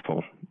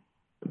judgmental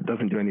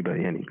doesn't do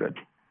anybody any good.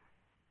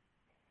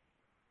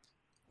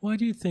 Why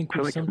do you think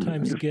we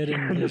sometimes get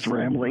in this... Just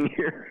rambling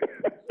here.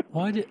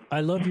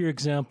 I love your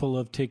example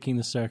of taking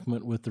the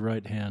sacrament with the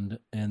right hand,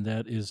 and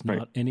that is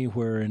not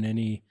anywhere in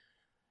any...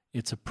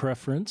 It's a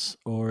preference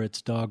or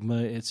it's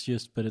dogma. It's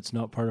just, but it's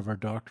not part of our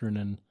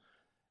doctrine,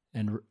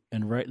 and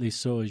rightly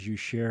so, as you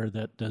share.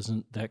 That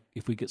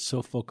if we get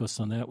so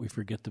focused on that, we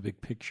forget the big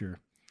picture.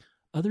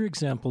 Other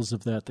examples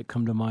of that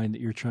come to mind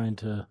that you're trying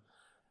to,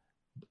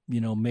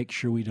 make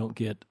sure we don't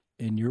get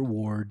in your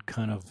ward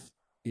kind of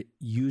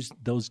use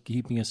those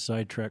keeping us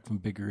sidetracked from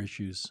bigger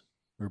issues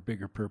or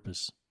bigger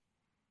purpose.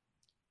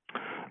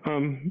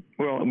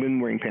 Well, women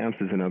wearing pants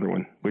is another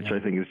one, which I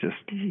think is just,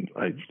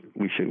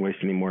 we shouldn't waste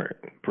any more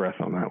breath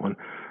on that one.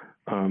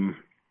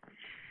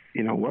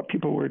 What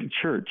people wear to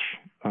church,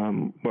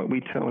 what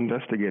we tell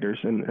investigators,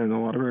 and a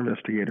lot of our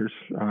investigators,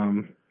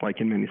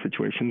 like in many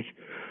situations,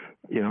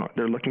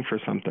 they're looking for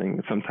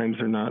something. Sometimes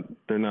they're not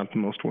the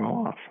most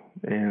well off.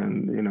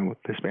 And, with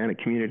the Hispanic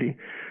community,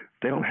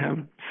 they don't have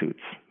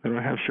suits. They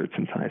don't have shirts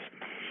and ties.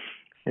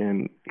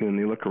 And when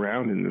they look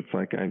around, and it's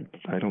like,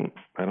 I don't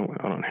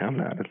have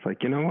that. It's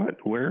like, you know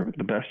what? Wear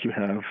the best you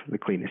have, the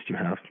cleanest you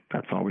have.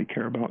 That's all we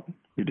care about.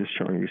 You're just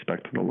showing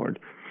respect to the Lord,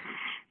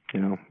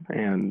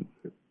 and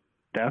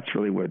that's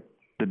really what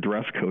the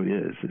dress code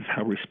is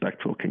how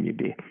respectful can you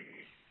be?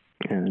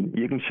 And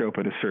you can show up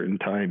at a certain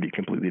time and be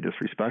completely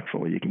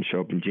disrespectful. You can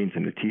show up in jeans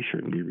and a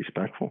t-shirt and be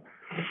respectful.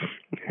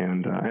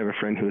 And I have a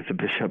friend who is a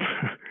bishop,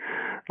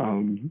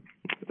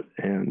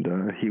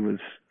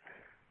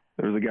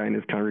 there was a guy in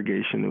his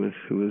congregation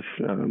who was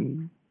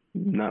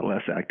not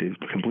less active,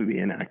 completely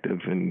inactive,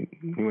 and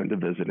we went to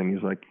visit him.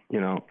 He's like,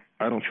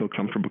 I don't feel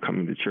comfortable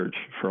coming to church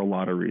for a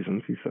lot of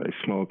reasons. He said,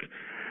 I smoke,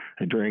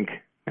 I drink,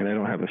 and I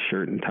don't have a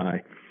shirt and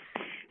tie.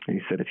 And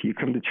he said, if you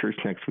come to church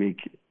next week,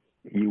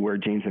 you wear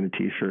jeans and a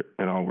t-shirt,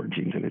 and I'll wear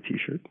jeans and a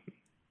t-shirt.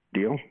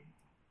 Deal?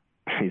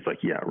 He's like,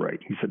 yeah, right.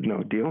 He said,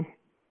 no, deal?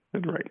 I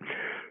said, right.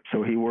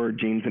 So he wore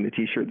jeans and a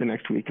t-shirt the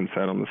next week and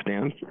sat on the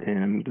stand,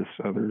 and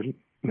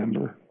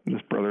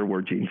this brother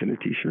wore jeans and a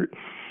t-shirt,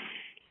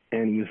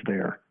 and he was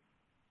there.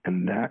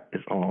 And that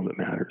is all that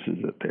matters,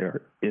 is that they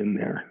are in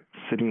there,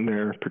 sitting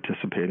there,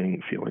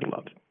 participating, feeling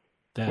loved.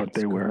 That's what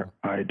they cool. wear,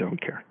 I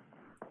don't care.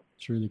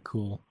 It's really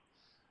cool.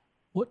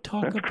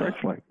 That's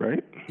Christ-like,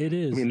 right? It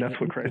is. That's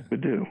what Christ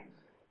would do.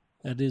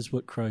 That is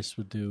what Christ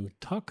would do.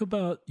 Talk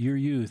about your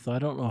youth. I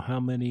don't know how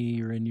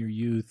many are in your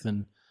youth,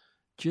 and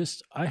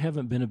I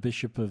haven't been a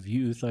bishop of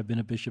youth. I've been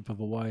a bishop of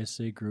a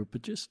YSA group,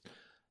 but just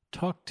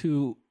talk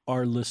to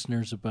our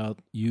listeners about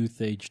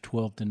youth age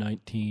 12 to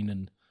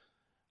 19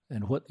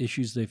 and what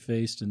issues they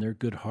faced and their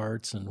good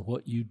hearts and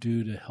what you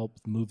do to help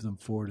move them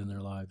forward in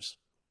their lives.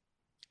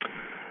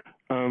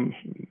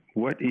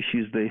 What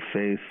issues they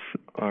face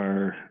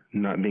are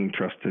not being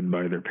trusted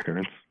by their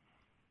parents.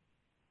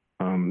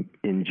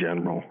 In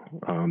general,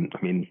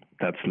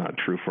 that's not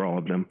true for all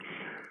of them.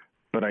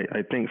 But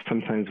I think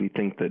sometimes we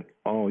think that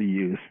all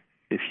youth,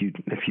 if you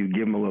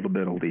give them a little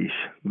bit of leash,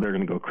 they're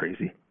going to go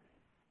crazy.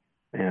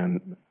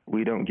 And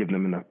we don't give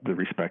them enough the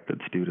respect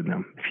that's due to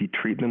them. If you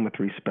treat them with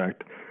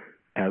respect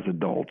as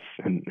adults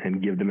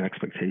and give them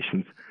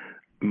expectations,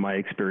 my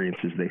experience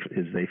is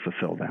they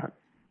fulfill that.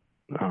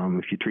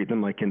 If you treat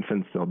them like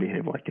infants, they'll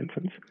behave like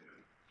infants.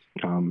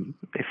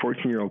 A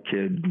 14-year-old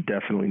kid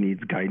definitely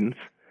needs guidance,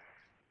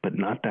 but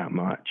not that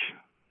much.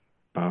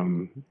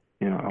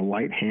 A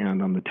light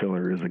hand on the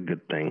tiller is a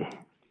good thing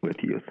with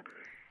youth.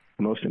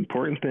 The most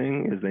important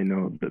thing is they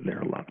know that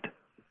they're loved,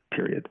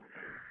 period,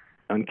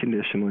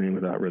 unconditionally and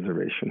without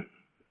reservation.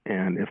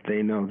 And if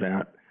they know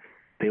that,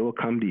 they will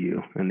come to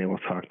you and they will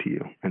talk to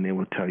you and they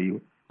will tell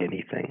you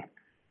anything.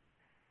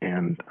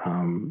 And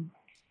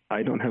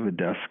I don't have a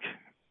desk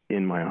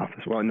in my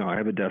office. Well, no, I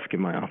have a desk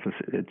in my office.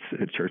 It's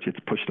at church. It's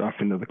pushed off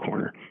into the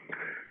corner.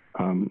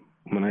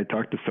 When I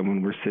talk to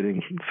someone, we're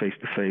sitting face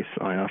to face.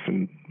 I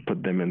often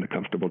put them in the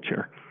comfortable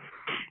chair,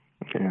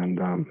 and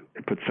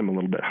it puts them a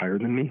little bit higher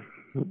than me,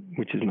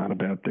 which is not a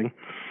bad thing.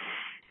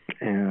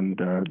 And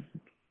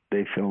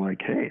they feel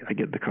like, hey, I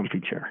get the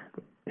comfy chair.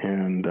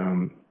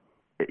 And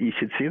you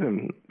should see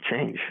them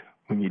change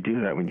when you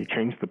do that, when you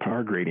change the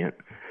power gradient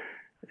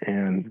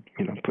and,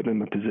 put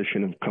them in a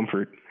position of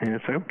comfort. And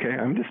it's like, okay,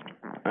 I'm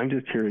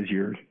just here as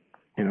your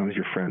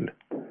friend.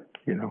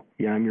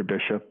 Yeah, I'm your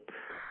bishop,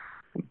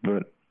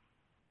 but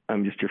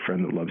I'm just your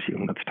friend that loves you.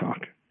 And let's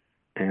talk.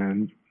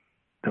 And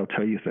they'll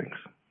tell you things,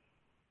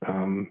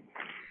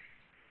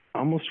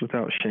 almost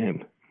without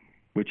shame,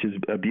 which is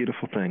a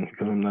beautiful thing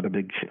because I'm not a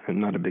big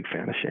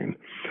fan of shame.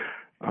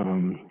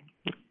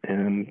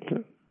 And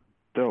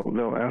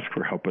they'll ask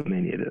for help when they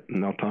need it,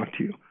 and they'll talk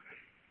to you.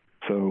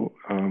 So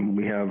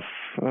we have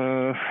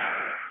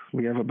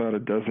about a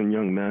dozen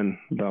young men,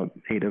 about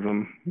 8 of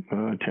them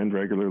attend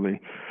regularly,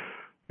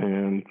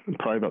 and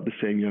probably about the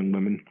same young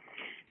women.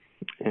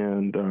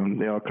 And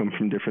they all come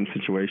from different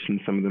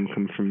situations. Some of them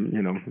come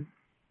from,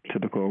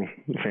 typical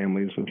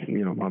families with,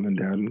 mom and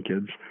dad and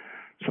kids.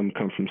 Some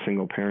come from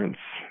single parents.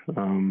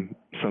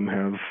 Some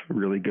have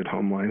really good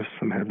home lives.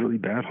 Some have really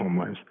bad home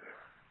lives.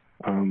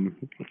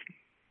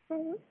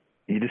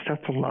 You just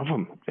have to love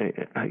them.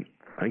 I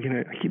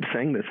keep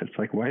saying this. It's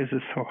like, why is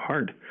this so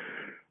hard?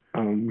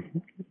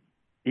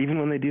 Even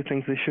when they do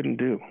things they shouldn't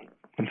do.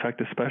 In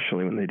fact,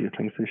 especially when they do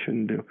things they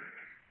shouldn't do.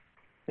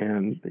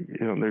 And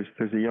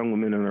there's a young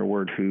woman in our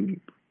ward who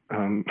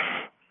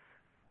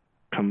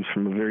comes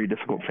from a very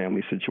difficult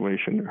family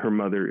situation. Her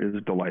mother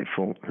is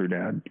delightful. Her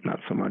dad, not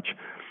so much.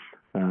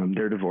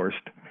 They're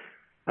divorced.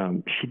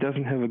 She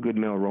doesn't have a good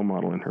male role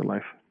model in her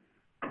life.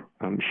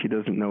 She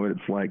doesn't know what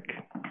it's like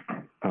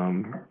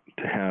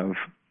to have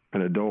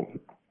an adult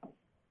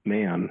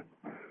man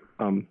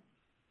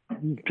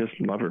just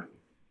love her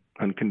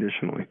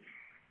unconditionally.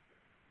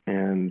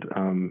 And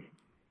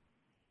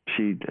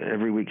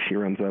every week she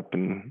runs up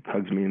and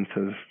hugs me and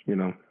says,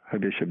 hi,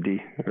 Bishop D,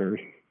 or,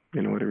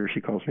 whatever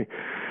she calls me.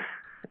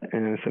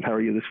 And I said, how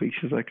are you this week?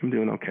 She's like, I'm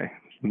doing okay.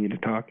 You need to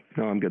talk?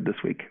 No, I'm good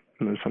this week.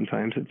 And then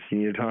sometimes it's, you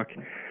need to talk?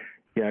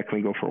 Yeah, can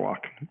we go for a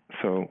walk?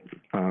 So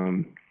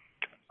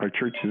our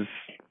church is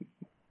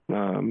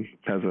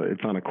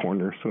it's on a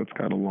corner, so it's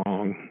got a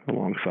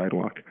long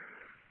sidewalk.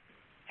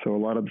 So a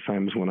lot of the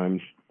times when I'm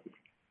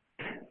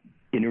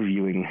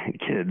interviewing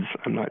kids,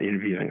 I'm not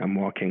interviewing, I'm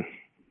walking,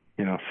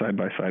 side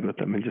by side with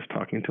them and just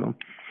talking to them.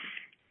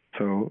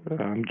 So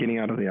getting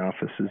out of the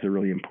office is a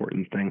really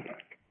important thing.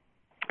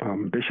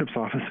 Bishop's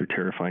office are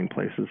terrifying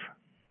places.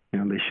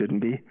 They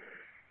shouldn't be,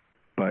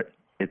 but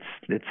it's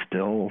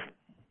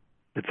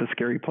a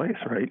scary place,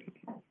 right?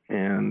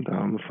 And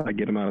if I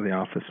get them out of the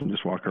office and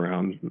just walk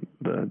around,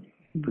 the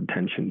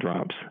tension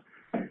drops,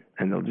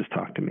 and they'll just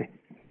talk to me.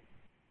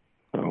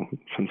 So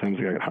sometimes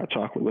I got hot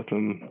chocolate with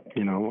them.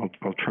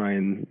 I'll try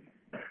and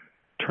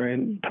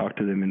talk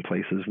to them in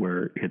places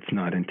where it's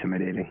not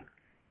intimidating.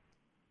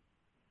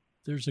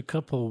 There's a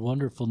couple of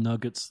wonderful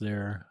nuggets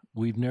there.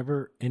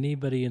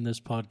 Anybody in this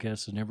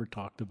podcast has never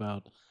talked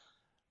about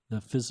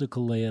the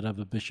physical layout of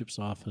a bishop's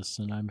office,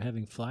 and I'm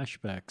having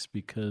flashbacks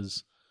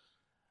because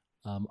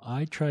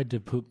I tried to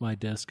put my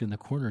desk in the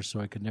corner so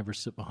I could never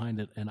sit behind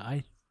it, and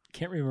I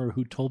can't remember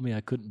who told me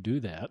I couldn't do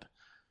that,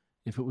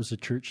 if it was a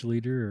church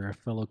leader or a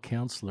fellow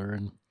counselor.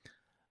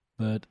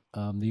 But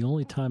the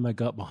only time I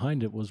got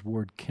behind it was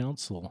ward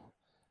council.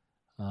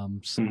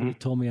 Somebody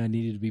told me I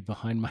needed to be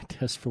behind my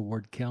desk for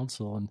ward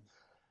council, and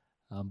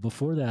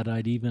before that,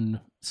 I'd even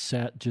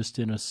sat just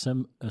in a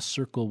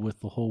circle with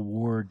the whole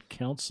ward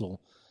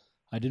council.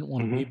 I didn't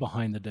want to be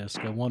behind the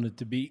desk. I wanted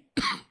to be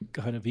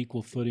kind of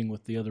equal footing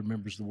with the other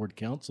members of the ward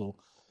council.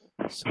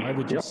 So I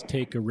would just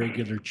take a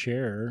regular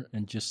chair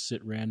and just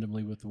sit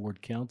randomly with the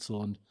ward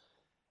council.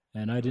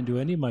 And I didn't do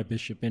any of my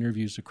bishop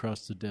interviews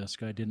across the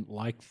desk. I didn't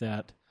like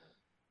that.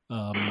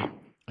 And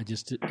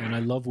I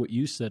love what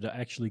you said, to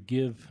actually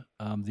give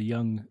the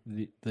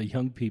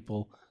young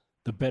people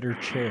the better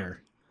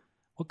chair.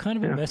 What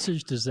kind of a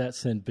message does that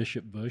send,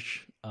 Bishop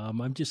Bush?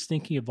 I'm just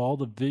thinking of all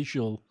the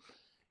visual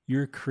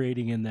you're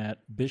creating in that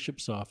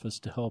bishop's office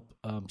to help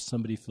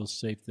somebody feel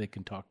safe they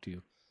can talk to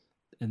you.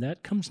 And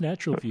that comes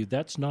natural for you.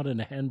 That's not in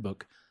a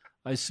handbook.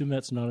 I assume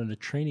that's not in a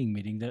training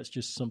meeting. That's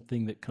just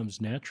something that comes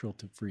natural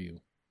for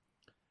you.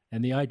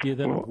 And the idea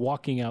that of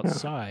walking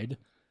outside,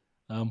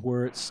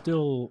 where it's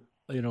still,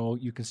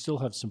 you can still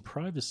have some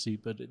privacy,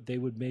 but they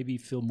would maybe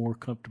feel more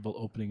comfortable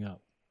opening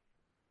up.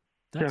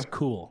 That's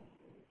cool.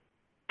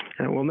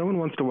 Yeah, well, no one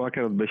wants to walk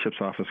out of the bishop's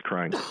office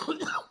crying,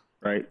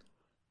 right?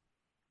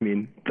 I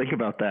mean, think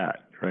about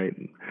that, right?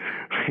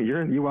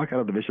 You walk out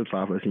of the bishop's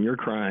office and you're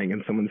crying,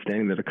 and someone's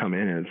standing there to come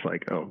in, and it's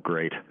like, oh,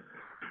 great,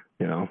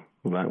 well,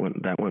 that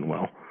went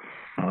well.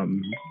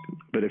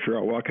 But if you're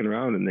out walking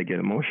around and they get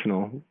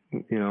emotional,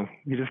 you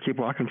just keep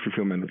walking for a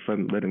few minutes,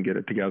 let them get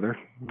it together,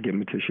 give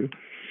them a tissue,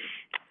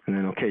 and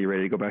then, okay, you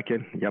ready to go back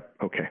in? Yep,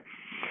 okay.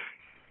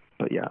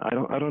 But yeah,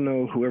 I don't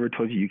know whoever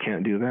told you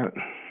can't do that.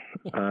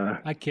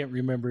 I can't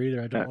remember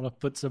either. I don't want to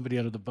put somebody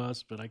under the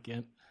bus, but I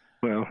can't.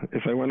 Well,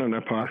 if I went on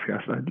a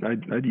podcast,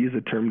 I'd use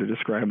a term to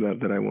describe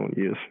that I won't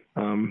use.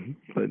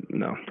 But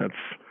no,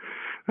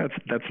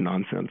 that's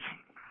nonsense.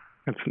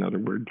 That's another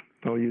word.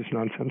 I'll use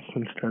nonsense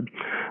instead.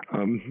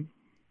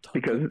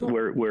 Because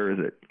where is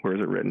it? Where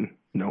is it written?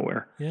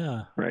 Nowhere.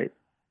 Yeah. Right.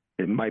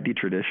 It might be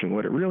tradition.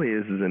 What it really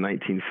is a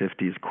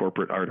 1950s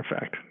corporate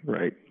artifact,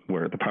 right?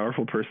 Where the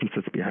powerful person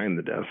sits behind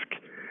the desk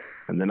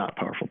and the not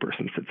powerful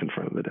person sits in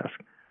front of the desk.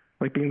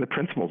 Like being in the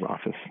principal's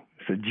office.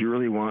 So do you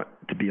really want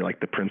to be like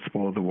the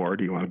principal of the ward?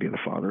 Do you want to be the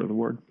father of the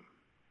ward?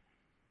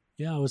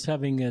 Yeah, I was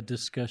having a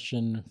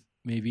discussion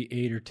maybe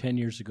 8 or 10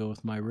 years ago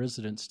with my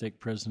resident stake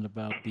president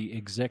about the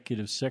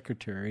executive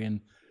secretary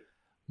and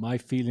my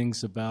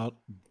feelings about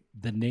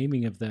the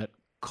naming of that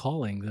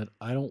calling, that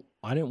I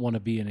didn't want to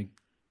be an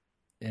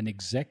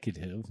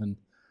executive, and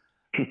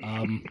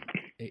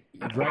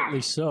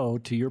rightly so.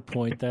 To your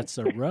point, that's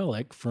a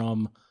relic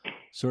from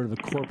sort of a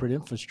corporate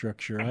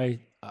infrastructure.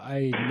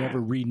 I never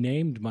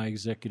renamed my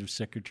executive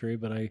secretary,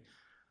 but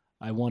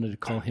I wanted to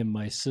call him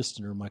my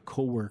assistant or my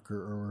coworker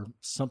or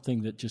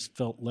something that just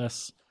felt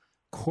less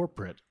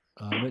corporate.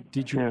 Have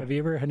you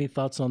ever had any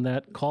thoughts on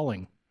that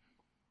calling?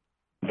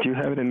 Do you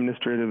have an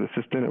administrative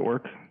assistant at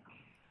work?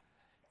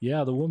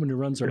 Yeah, the woman who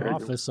runs our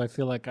office, I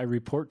feel like I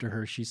report to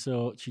her. She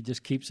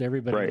just keeps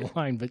everybody in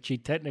line, but she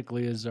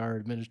technically is our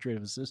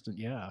administrative assistant.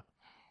 Yeah.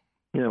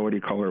 Yeah. What do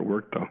you call her at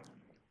work, though?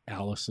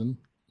 Allison.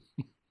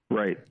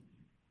 Right.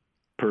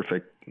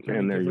 Perfect.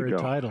 And there you go.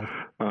 Title.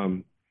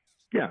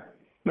 Yeah.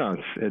 No,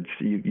 it's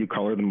you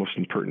call her the most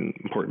important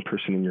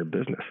person in your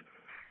business.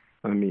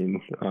 I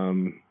mean,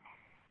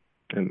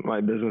 and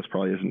my business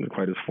probably isn't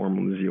quite as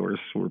formal as yours.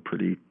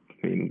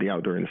 The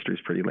outdoor industry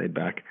is pretty laid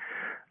back.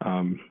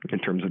 In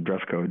terms of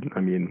dress code, I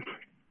mean,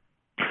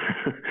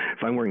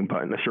 if I'm wearing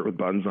a shirt with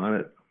buttons on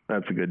it,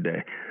 that's a good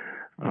day.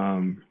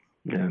 And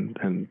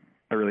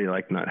I really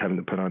like not having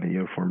to put on a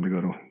uniform to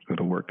go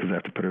to work, because I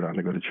have to put it on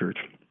to go to church.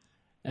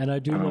 And I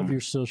do love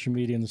your social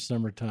media in the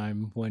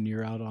summertime when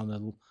you're out on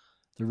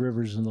the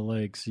rivers and the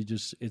lakes.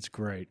 It's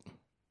great.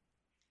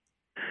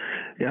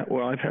 Yeah,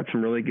 well, I've had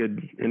some really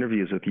good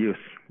interviews with youth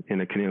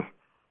in a canoe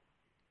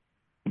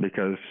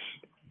because,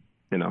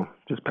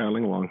 just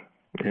paddling along.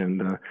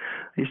 And I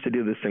used to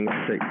do this thing with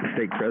the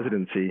stake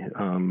presidency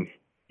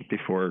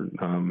before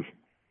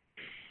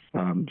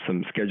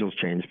some schedules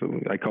changed, but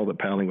I called it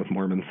Paddling with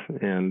Mormons.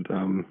 And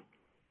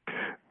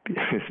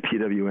it's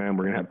PWM,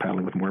 we're going to have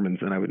Paddling with Mormons.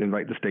 And I would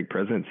invite the stake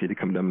presidency to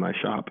come down to my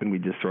shop, and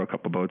we'd just throw a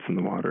couple boats in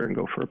the water and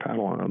go for a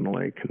paddle on the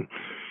lake.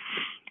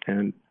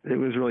 And it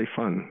was really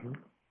fun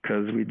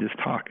because we just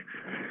talk.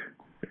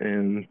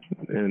 And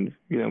we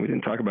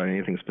didn't talk about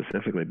anything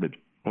specifically, but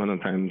one of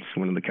the times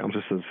one of the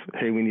counselors says,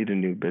 "Hey, we need a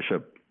new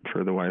bishop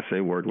for the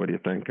YSA ward. What do you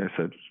think?" I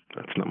said,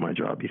 "That's not my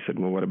job." He said,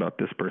 "Well, what about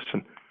this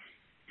person?"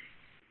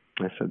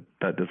 I said,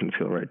 "That doesn't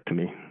feel right to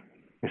me."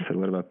 He said,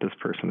 "What about this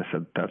person?" I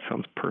said, "That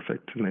sounds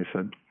perfect." And they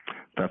said,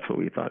 "That's what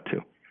we thought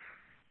too."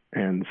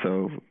 And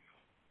so,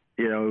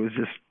 it was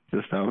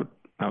just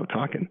out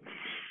talking.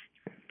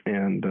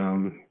 And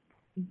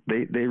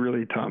they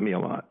really taught me a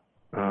lot.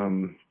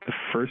 The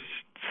first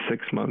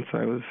 6 months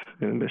I was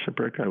in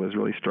bishopric, I was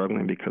really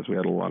struggling because we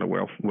had a lot of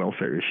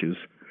welfare issues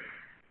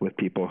with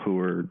people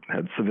who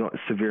had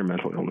severe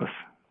mental illness.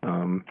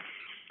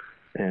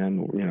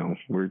 And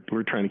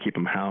we're trying to keep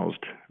them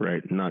housed,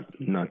 right? Not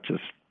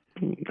just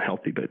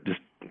healthy, but just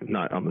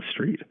not on the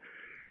street.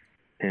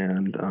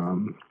 And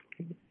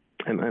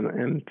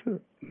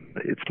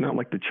it's not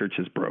like the church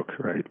is broke,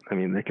 right? I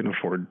mean, they can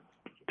afford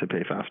to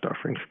pay fast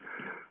offerings.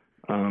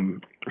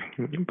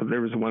 But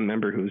there was one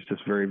member who was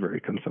just very, very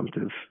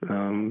consumptive,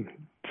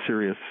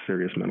 serious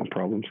mental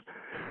problems.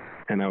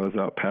 And I was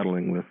out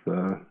paddling with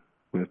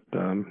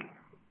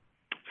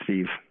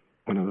Steve,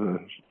 one of the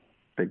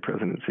big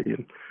presidency,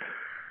 and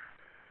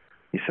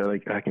he said,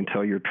 I can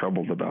tell you're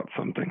troubled about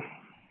something.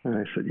 And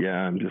I said, yeah,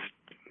 I'm just,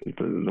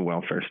 the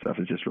welfare stuff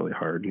is just really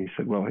hard. And he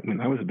said, well,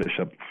 I was a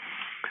bishop.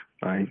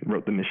 I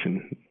wrote the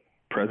mission.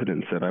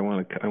 President said, I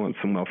want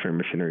some welfare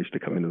missionaries to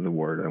come into the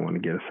ward. I want to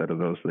get a set of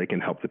those so they can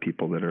help the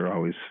people that are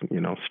always,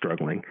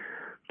 struggling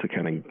to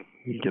kind of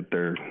get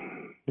their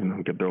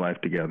get their life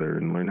together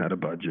and learn how to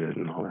budget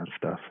and all that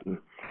stuff. And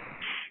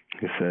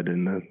he said,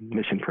 and the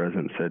mission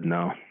president said,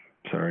 no,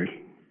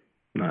 sorry,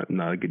 not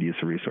a good use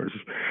of resources.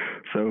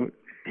 So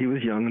he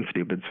was young and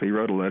stupid, so he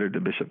wrote a letter to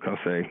Bishop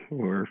Cossé,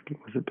 or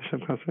was it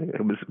Bishop Cossé?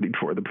 It was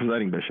before the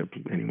presiding bishop,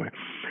 anyway,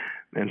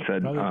 and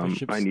said,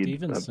 I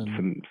need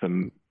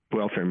some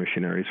welfare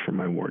missionaries for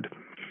my ward.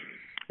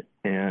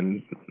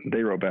 And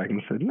they wrote back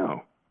and said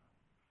no.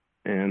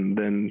 And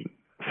then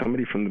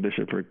somebody from the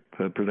bishop or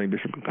the presiding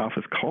bishop's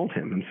office called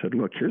him and said,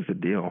 look, here's the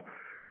deal.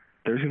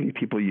 There's going to be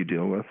people you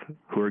deal with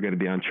who are going to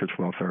be on church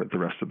welfare the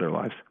rest of their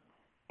lives.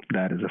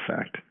 That is a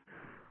fact.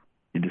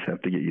 You just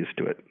have to get used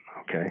to it,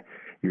 okay?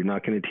 You're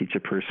not going to teach a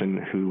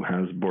person who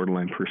has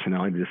borderline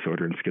personality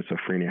disorder and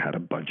schizophrenia how to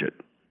budget,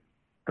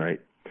 right?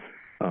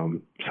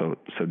 So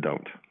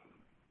don't.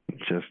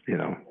 Just,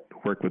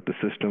 work with the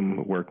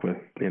system, work with,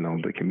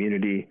 the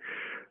community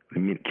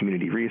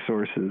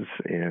resources,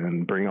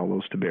 and bring all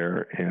those to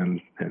bear and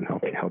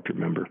help your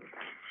member.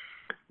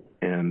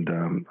 And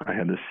I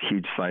had this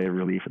huge sigh of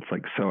relief. It's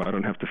like, so I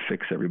don't have to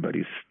fix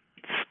everybody's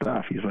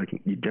stuff. He's like,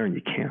 Darren,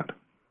 you can't.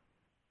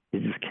 You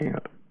just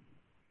can't.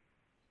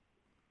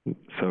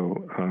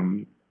 So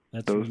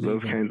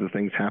those kinds of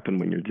things happen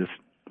when you're just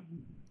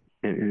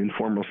in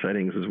informal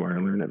settings is where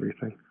I learn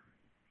everything.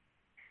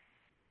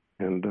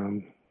 And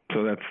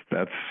so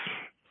that's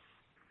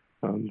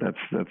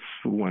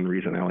one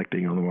reason I like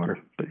being on the water.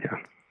 But yeah.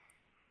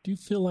 Do you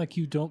feel like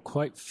you don't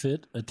quite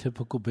fit a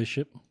typical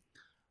bishop,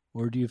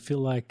 or do you feel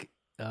like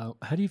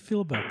how do you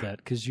feel about that?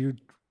 Because you're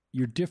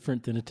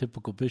different than a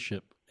typical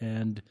bishop,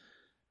 and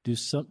do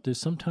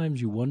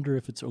sometimes you wonder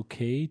if it's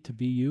okay to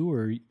be you,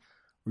 or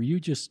you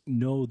just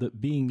know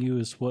that being you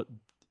is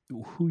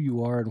who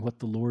you are and what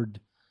the Lord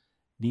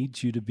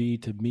needs you to be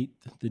to meet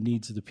the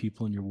needs of the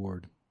people in your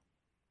ward?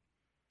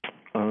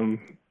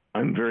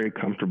 I'm very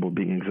comfortable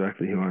being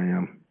exactly who I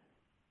am.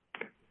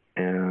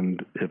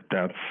 And if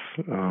that's,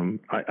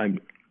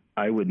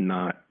 I would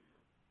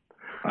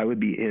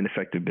be an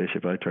ineffective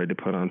bishop if I tried to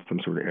put on some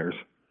sort of airs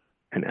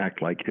and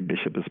act like a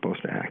bishop is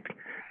supposed to act.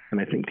 And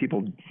I think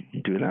people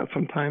do that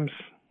sometimes.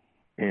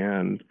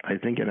 And I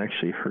think it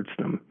actually hurts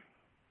them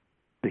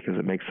because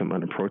it makes them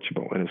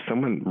unapproachable. And if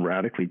someone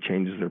radically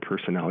changes their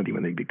personality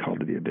when they get called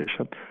to be a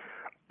bishop,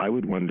 I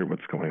would wonder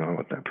what's going on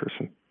with that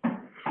person.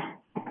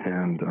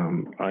 And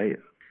I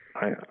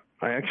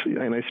actually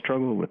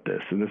struggle with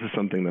this, and this is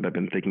something that I've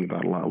been thinking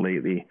about a lot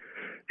lately,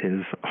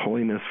 is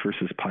holiness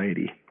versus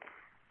piety.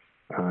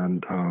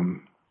 And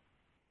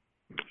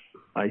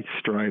I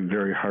strive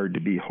very hard to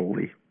be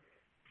holy,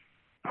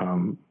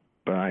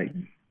 but I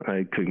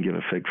couldn't give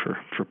a fig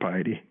for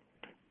piety.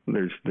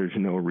 There's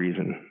no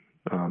reason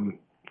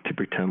to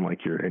pretend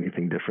like you're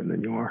anything different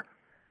than you are.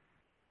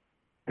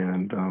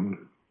 And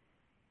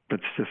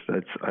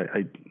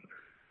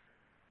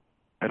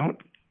I don't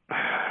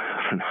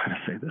know how to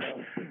say this.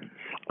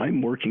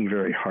 I'm working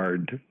very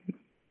hard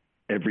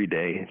every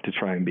day to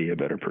try and be a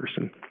better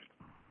person.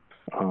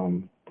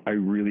 I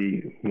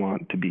really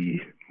want to be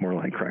more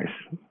like Christ.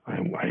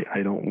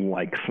 I don't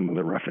like some of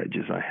the rough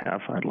edges I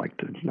have. I'd like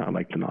to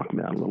knock them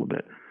out a little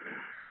bit.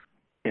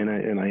 And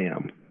I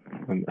am.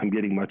 I'm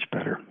getting much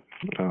better.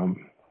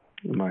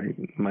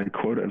 My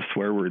quota of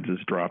swear words is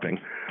dropping.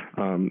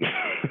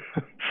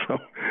 So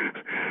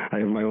I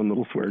have my own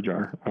little swear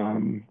jar.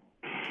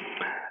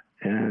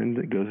 And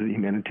it goes to the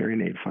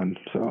humanitarian aid fund.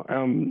 So,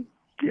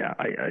 yeah,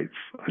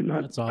 I'm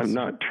not, awesome. I'm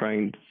not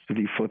trying to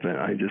be flippant.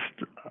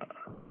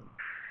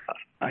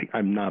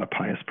 I'm not a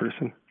pious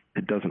person.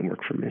 It doesn't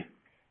work for me.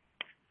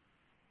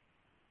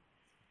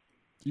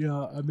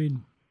 Yeah. I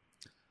mean,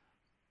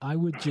 I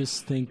would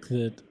just think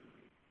that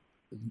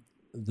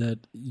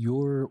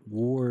your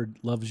ward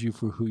loves you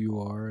for who you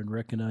are and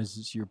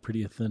recognizes you're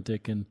pretty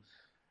authentic. And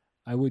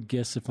I would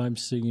guess if I'm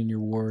sitting in your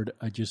ward,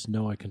 I just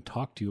know I can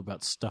talk to you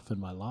about stuff in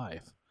my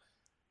life.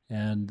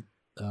 And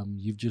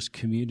you've just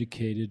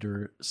communicated,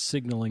 or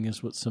signaling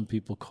is what some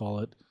people call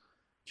it,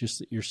 just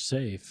that you're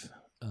safe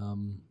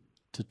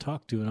to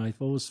talk to. And I've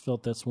always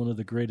felt that's one of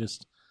the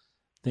greatest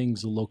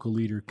things a local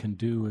leader can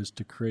do, is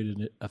to create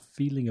a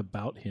feeling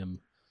about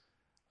him.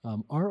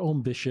 Our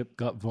own bishop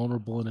got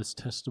vulnerable in his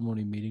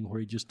testimony meeting where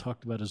he just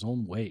talked about his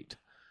own weight.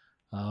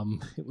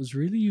 It was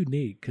really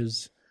unique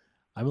because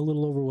I'm a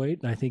little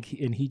overweight, and I think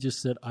he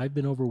just said, I've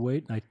been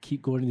overweight, and I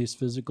keep going to these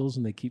physicals,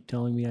 and they keep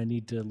telling me I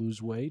need to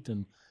lose weight,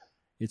 and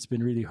it's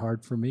been really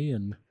hard for me.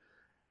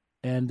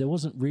 And there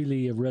wasn't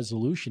really a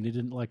resolution. He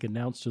didn't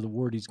announce to the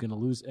ward he's going to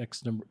lose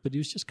X number, but he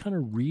was just kind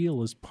of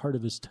real as part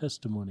of his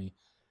testimony.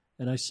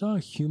 And I saw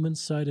a human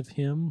side of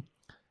him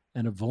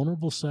and a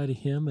vulnerable side of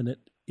him, and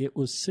it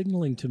was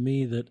signaling to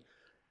me that,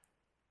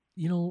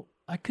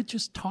 I could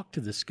just talk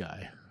to this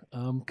guy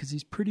because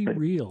he's pretty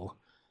real,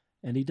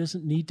 and he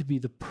doesn't need to be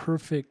the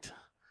perfect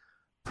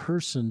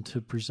person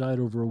to preside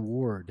over a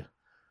ward.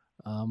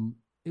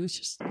 It was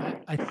just,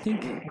 I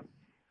think,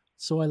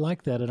 so I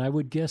like that. And I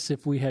would guess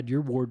if we had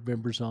your ward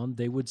members on,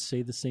 they would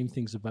say the same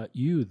things about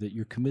you, that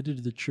you're committed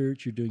to the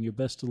church, you're doing your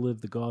best to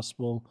live the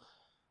gospel,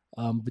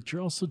 but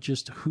you're also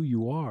just who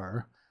you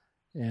are.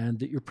 and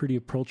that you're pretty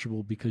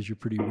approachable because you're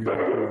pretty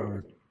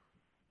real.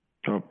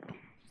 Oh,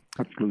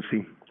 that's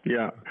Lucy.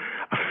 Yeah.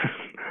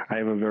 I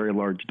have a very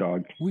large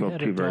dog. We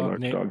had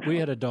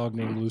a dog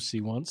named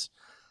Lucy once.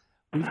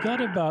 We've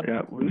got about...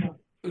 Yeah,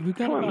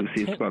 come on,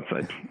 Lucy, let's go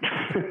outside.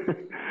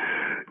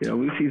 Yeah,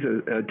 Lucy's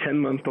a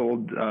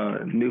 10-month-old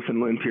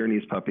Newfoundland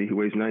Pyrenees puppy who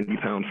weighs 90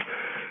 pounds.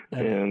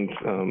 And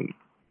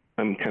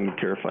I'm kind of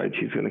terrified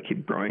she's going to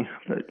keep growing,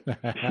 but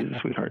she's a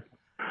sweetheart.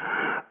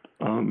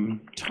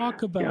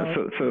 Talk about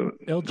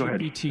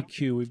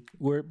LGBTQ.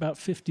 We're about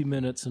 50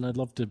 minutes, and I'd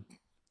love to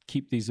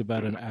keep these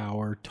about an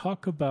hour.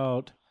 Talk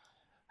about,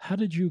 how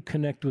did you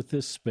connect with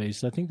this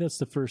space? I think that's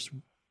the first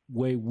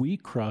way we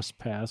crossed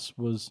paths,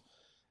 was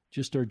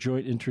just our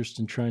joint interest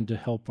in trying to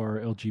help our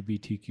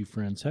LGBTQ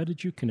friends. How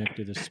did you connect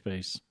to this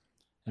space?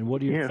 And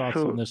what are your thoughts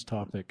on this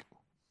topic?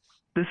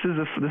 This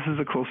is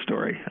a cool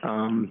story,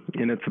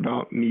 and it's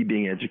about me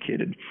being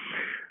educated.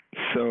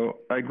 So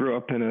I grew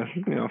up in a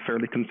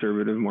fairly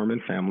conservative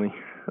Mormon family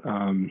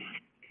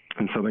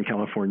in Southern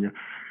California,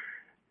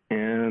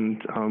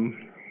 and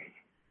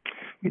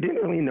we didn't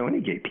really know any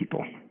gay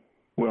people.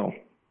 Well,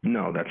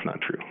 no, that's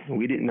not true.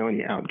 We didn't know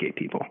any out gay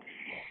people.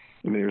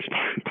 I mean, there's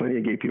plenty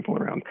of gay people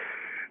around.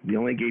 The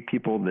only gay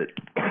people that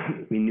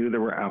we knew that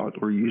were out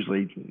were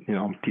usually,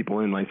 people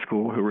in my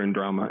school who were in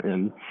drama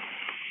and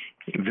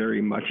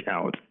very much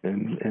out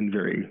and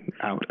very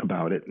out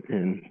about it.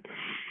 And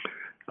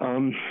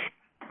I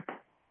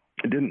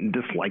didn't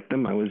dislike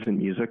them. I was in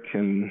music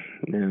and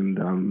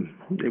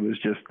it was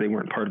just, they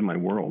weren't part of my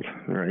world,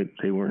 right?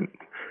 They weren't,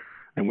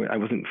 I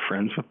wasn't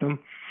friends with them,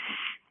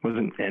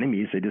 wasn't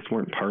enemies. They just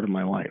weren't part of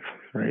my life,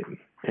 right?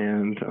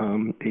 And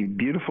a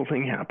beautiful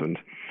thing happened.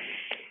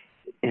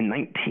 In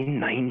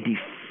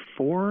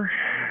 1994,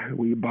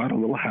 we bought a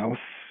little house,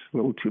 a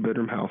little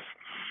 2-bedroom house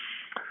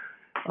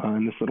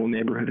in this little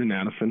neighborhood in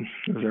Addison.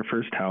 It was our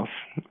first house.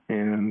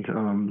 And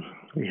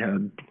we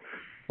had,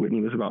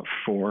 Whitney was about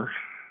 4,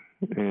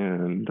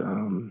 and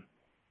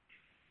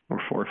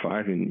or 4 or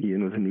 5, and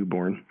Ian was a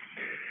newborn,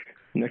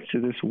 next to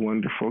this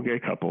wonderful gay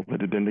couple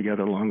that had been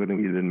together longer than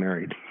we had been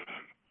married.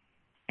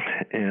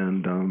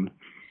 And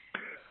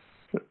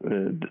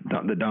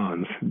the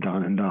Dons,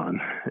 Don and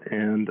Don.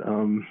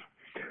 And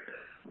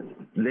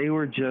they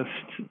were just,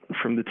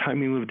 from the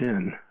time we moved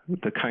in,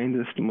 the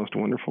kindest, most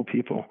wonderful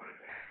people.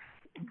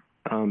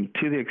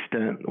 To the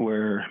extent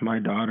where my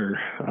daughter,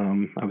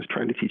 I was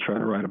trying to teach her how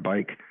to ride a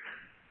bike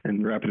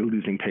and rapidly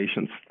losing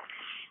patience.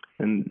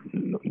 And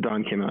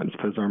Don came out and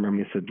put his arm around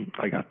me and said,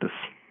 "I got this.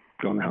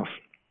 Go in the house."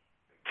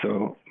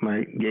 So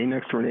my gay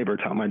next door neighbor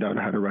taught my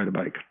daughter how to ride a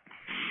bike.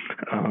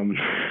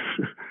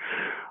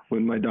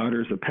 When my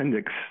daughter's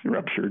appendix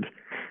ruptured,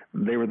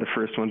 they were the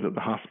first ones at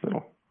the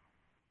hospital.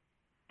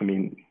 I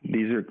mean,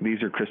 these are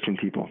Christian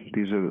people.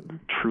 These are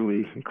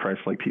truly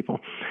Christ-like people.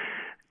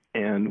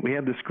 And we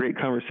had this great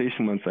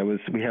conversation once.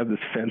 We had this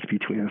fence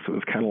between us. It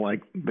was kind of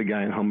like the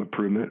guy in Home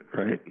Improvement,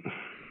 right?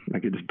 I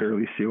could just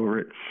barely see over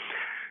it.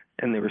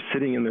 And they were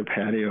sitting in their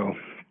patio,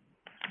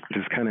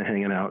 just kind of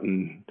hanging out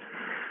and,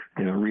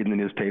 reading the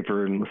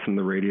newspaper and listening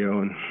to the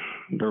radio, and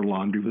their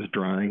laundry was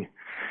drying.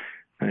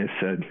 And I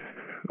said,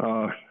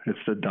 "Oh,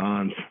 it's the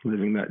Dons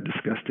living that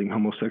disgusting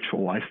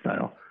homosexual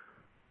lifestyle,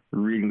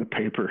 reading the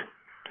paper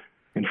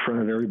in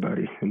front of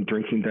everybody and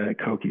drinking Diet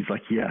Coke." He's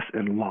like, "Yes,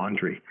 and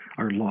laundry.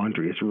 Our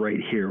laundry is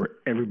right here where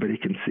everybody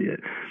can see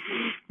it."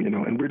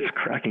 And we're just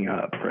cracking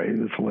up, right? It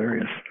was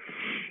hilarious.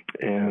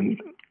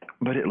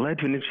 But it led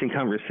to an interesting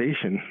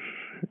conversation.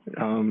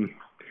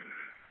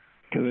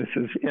 Because I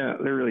says, "Yeah,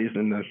 there really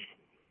isn't a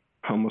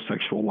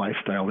homosexual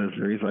lifestyle, is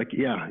there?" He's like,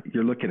 "Yeah,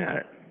 you're looking at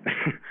it."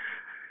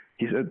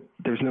 He said,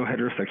 "There's no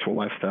heterosexual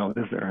lifestyle,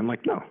 is there?" I'm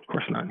like, "No, of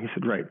course not." He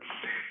said, "Right."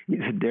 He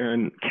said,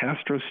 "Darren,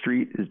 Castro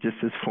Street is just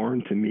as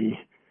foreign to me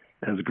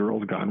as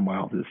Girls Gone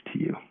Wild is to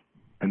you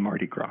and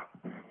Mardi Gras."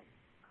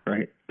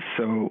 Right?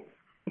 So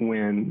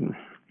when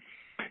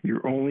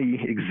your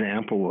only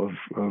example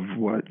of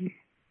what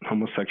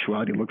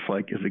homosexuality looks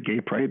like is a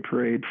gay pride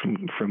parade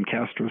from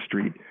Castro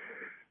Street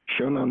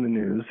shown on the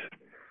news,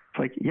 it's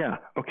like, yeah,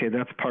 okay,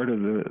 that's part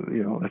of the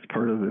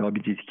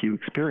LGBTQ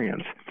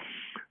experience.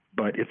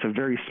 But it's a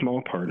very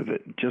small part of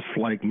it. Just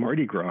like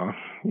Mardi Gras,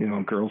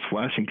 girls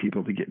flashing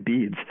people to get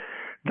beads,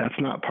 that's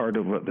not part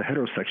of what the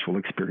heterosexual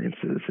experience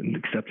is, and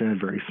except in a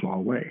very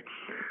small way.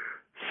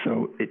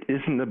 So it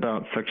isn't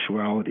about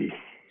sexuality.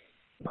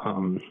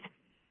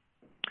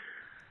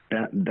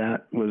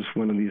 That was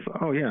one of these,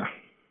 oh yeah,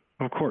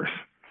 of course.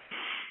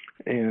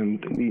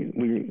 And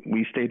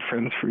we stayed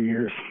friends for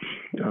years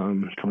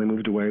until they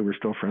moved away. We're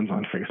still friends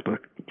on Facebook.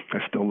 I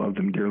still love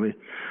them dearly.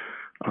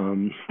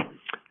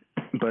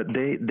 But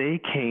they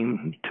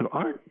came to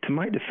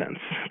my defense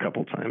a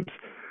couple times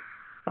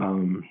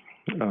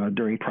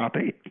during Prop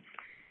 8,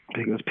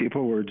 because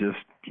people were just,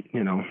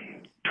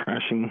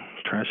 trashing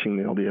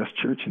the LDS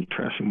Church and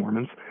trashing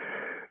Mormons.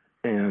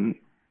 And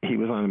he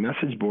was on a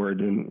message board,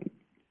 and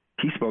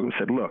he spoke and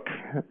said, "Look,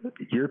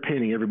 you're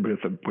painting everybody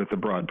with a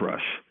broad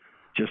brush,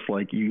 just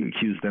like you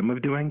accuse them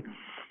of doing."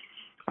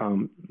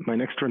 My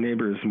next door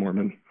neighbor is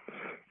Mormon,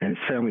 and his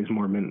family's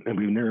Mormon, and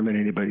we've never met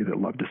anybody that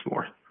loved us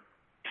more.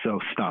 So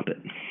stop it.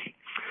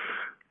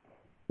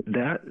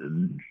 That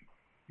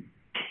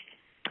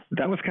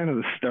was kind of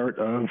the start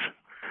of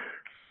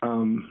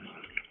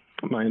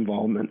my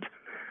involvement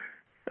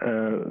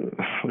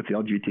with the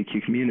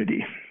LGBTQ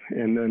community.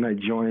 And then I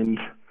joined,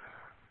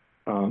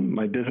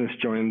 my business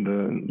joined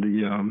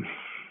the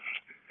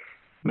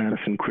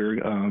Madison Queer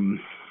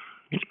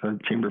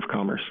Chamber of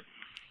Commerce.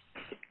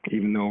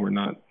 Even though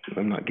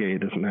I'm not gay,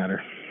 it doesn't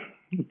matter.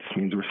 It just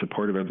means we're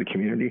supportive of the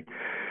community.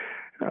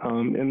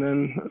 And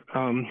then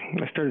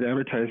I started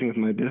advertising with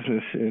my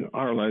business in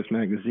Our Lives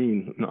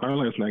magazine. Now, Our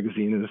Lives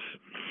magazine is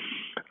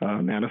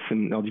a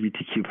Madison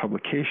LGBTQ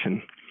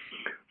publication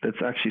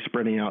that's actually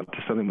spreading out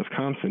to southern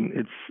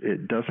Wisconsin.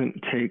 It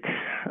doesn't take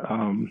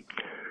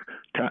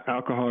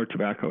alcohol or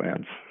tobacco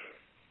ads,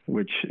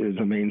 which is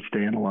a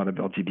mainstay in a lot of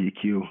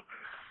LGBTQ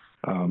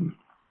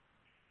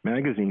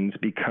magazines,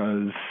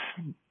 because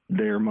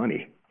they're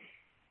money,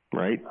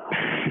 right?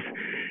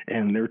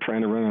 And they're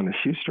trying to run on a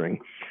shoestring.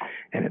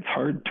 And it's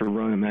hard to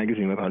run a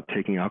magazine without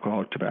taking alcohol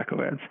or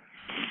tobacco ads.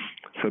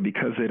 So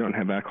because they don't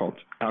have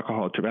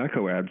alcohol or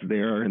tobacco ads, they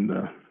are in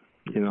the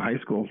high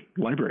school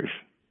libraries.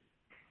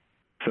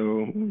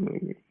 So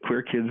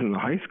queer kids in the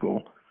high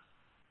school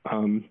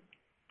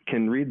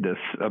can read this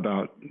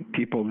about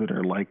people that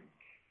are like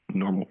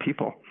normal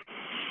people.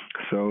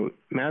 So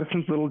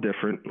Madison's a little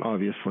different,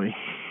 obviously,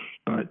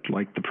 but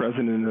like the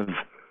president of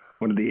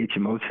one of the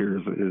HMOs here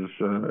is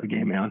a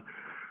gay man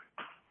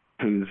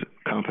who's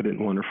competent,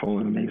 wonderful,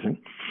 and amazing.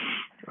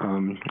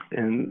 And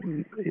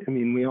I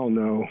mean, we all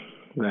know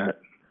that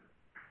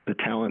the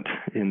talent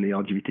in the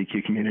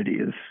LGBTQ community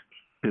is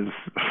I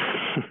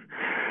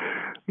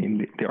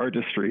mean, the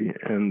artistry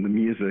and the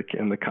music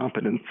and the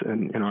competence.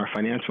 And our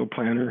financial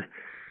planner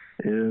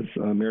is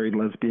a married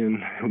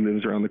lesbian who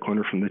lives around the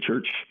corner from the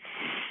church,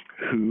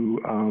 who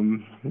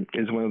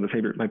is one of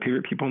my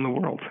favorite people in the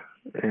world.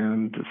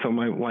 And so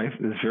my life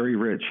is very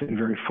rich and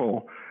very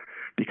full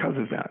because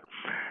of that.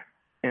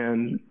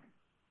 And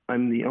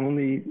I'm the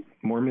only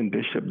Mormon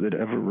bishop that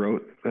ever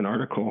wrote an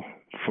article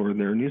for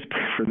their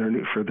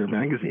newspaper, for their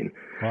magazine.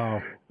 Wow.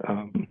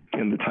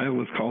 And the title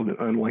was called An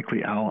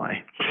Unlikely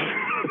Ally,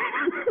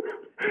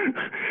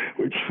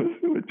 which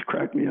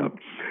cracked me up.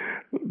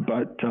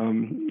 But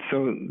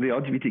so the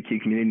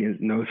LGBTQ community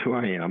knows who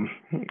I am.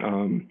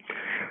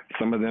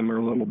 Some of them are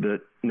a little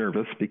bit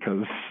nervous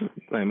because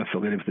I'm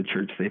affiliated with the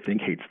church they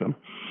think hates them.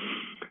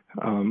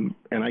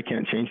 And I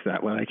can't change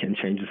that. What I can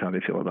change is how they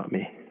feel about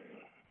me.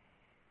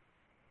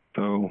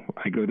 So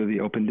I go to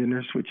the open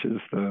dinners, which is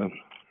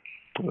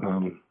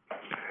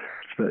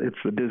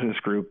it's the business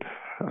group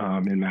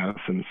in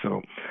Madison.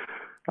 So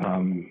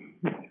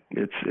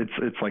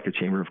it's like a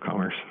chamber of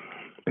commerce,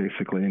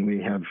 basically, and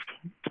we have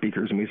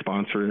speakers and we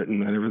sponsor it. And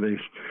whenever they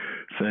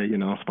say,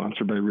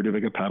 sponsored by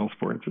Rudavika Paddle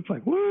Sports, it's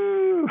like,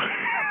 woo!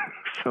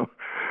 So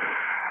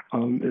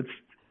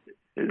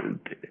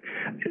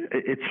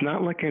it's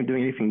not like I'm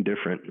doing anything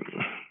different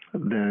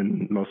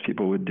than most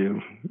people would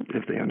do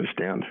if they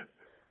understand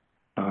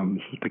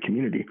the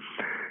community.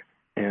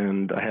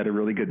 And I had a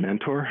really good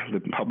mentor.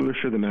 The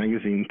publisher of the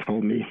magazine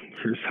told me,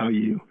 here's how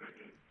you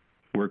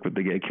work with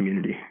the gay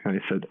community. And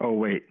I said, oh,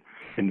 wait,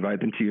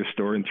 invite them to your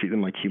store and treat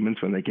them like humans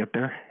when they get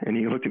there? And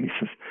he looked at me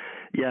and says,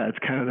 yeah, it's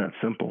kind of that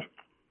simple.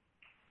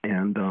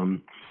 And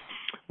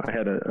I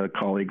had a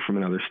colleague from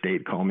another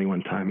state call me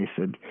one time. He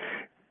said,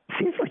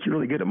 seems like you're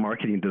really good at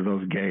marketing to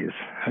those gays.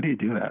 How do you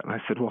do that? And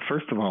I said, well,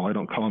 first of all, I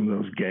don't call them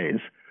those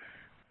gays.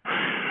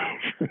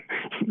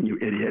 You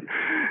idiot.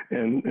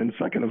 And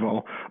second of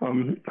all,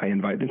 I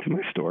invite them to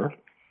my store.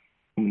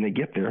 When they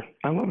get there,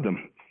 I love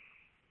them.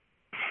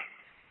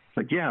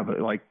 Like, yeah,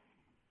 but like,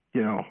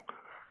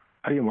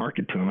 how do you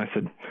market to them? I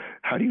said,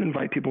 how do you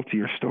invite people to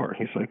your store?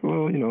 He's like,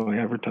 well, I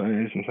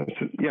advertise. And I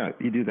said, yeah,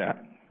 you do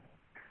that.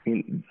 I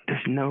mean,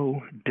 there's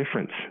no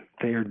difference.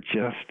 They are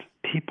just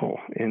people.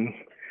 And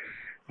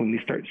when we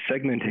start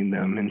segmenting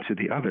them into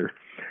the other,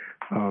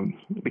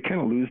 we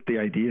kind of lose the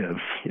idea of,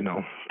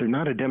 they're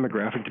not a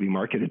demographic to be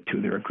marketed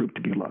to. They're a group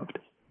to be loved.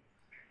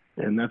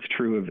 And that's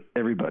true of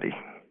everybody.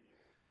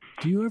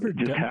 Do you ever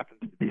Do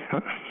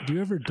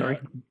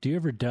you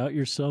ever doubt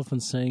yourself in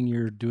saying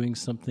you're doing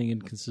something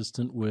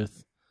inconsistent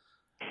with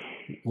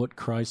what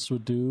Christ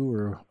would do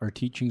or our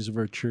teachings of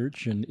our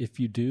church? And if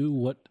you do,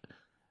 what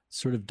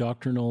sort of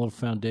doctrinal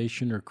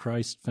foundation or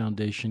Christ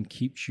foundation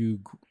keeps you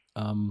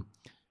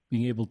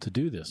being able to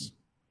do this?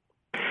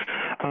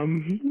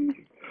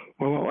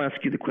 Well, I'll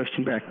ask you the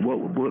question back.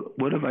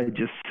 What have I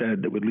just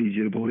said that would lead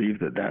you to believe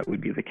that would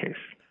be the case?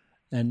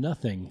 And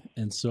nothing.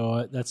 And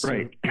so that's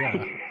right.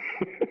 Yeah.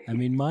 I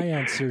mean, my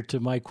answer to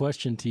my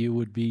question to you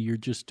would be you're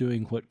just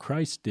doing what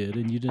Christ did,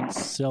 and you didn't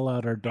sell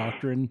out our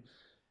doctrine.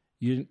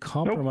 You didn't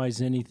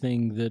compromise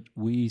anything that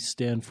we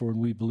stand for and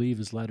we believe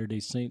as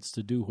Latter-day Saints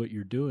to do what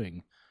you're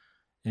doing.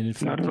 And in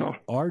fact, you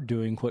are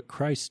doing what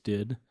Christ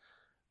did,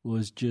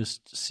 was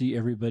just see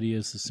everybody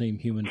as the same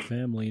human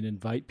family and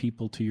invite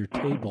people to your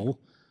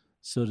table,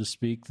 so to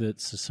speak, that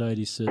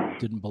society said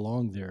didn't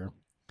belong there.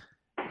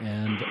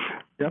 And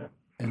yep.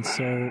 And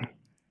so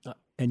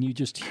and you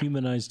just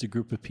humanized a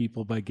group of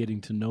people by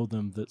getting to know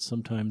them. That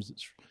sometimes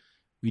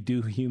we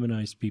do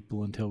humanize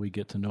people until we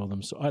get to know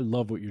them. So I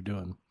love what you're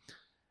doing.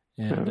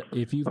 And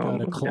if you've got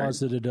a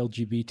closeted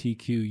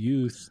LGBTQ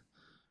youth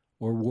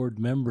or ward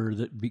member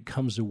that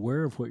becomes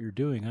aware of what you're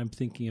doing, I'm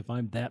thinking if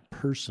I'm that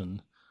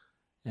person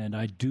and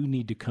I do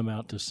need to come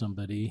out to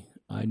somebody,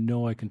 I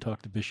know I can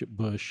talk to Bishop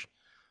Bush.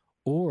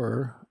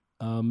 Or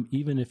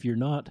even if you're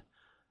not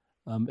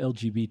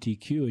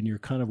LGBTQ and you're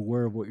kind of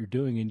aware of what you're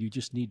doing and you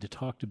just need to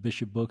talk to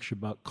Bishop Bush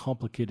about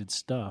complicated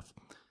stuff,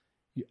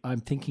 I'm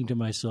thinking to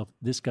myself,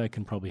 this guy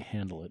can probably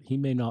handle it. He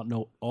may not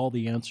know all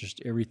the answers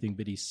to everything,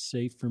 but he's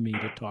safe for me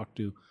to talk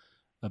to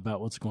about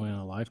what's going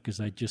on in life because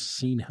I just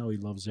seen how he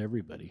loves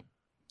everybody.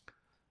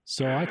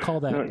 So I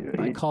call that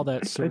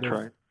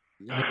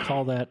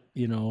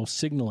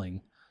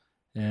signaling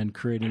and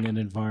creating an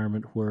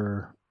environment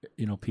where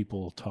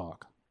people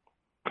talk.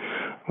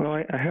 Well,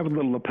 I have a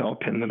little lapel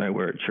pin that I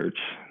wear at church.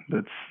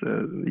 That's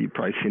you've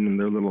probably seen them.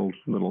 They're little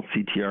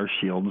CTR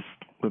shields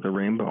with a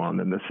rainbow on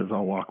them that says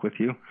 "I'll walk with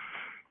you,"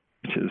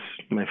 which is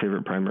my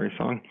favorite primary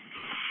song.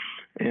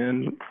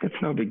 And it's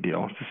no big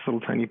deal. It's this little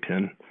tiny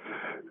pin.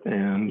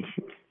 And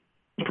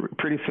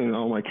pretty soon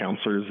all my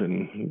counselors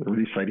and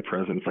reciting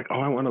presidents like, oh,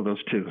 I want one of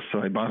those too. So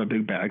I bought a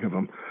big bag of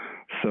them.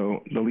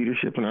 So the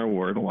leadership in our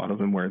ward, a lot of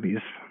them wear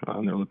these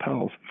on their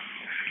lapels.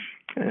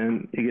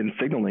 And again,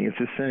 signaling, it's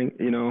just saying,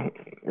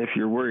 if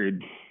you're worried,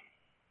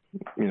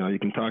 you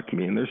can talk to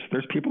me. And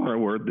there's people in our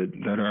ward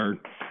that are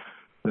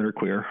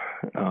queer,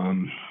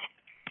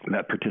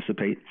 that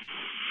participate.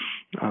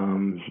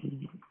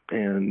 When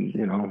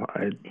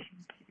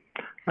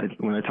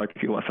I talk to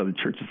people outside the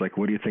church, it's like,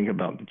 what do you think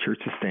about the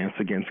church's stance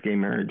against gay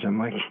marriage? I'm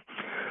like,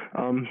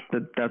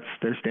 that's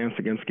their stance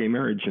against gay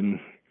marriage. And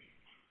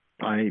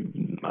I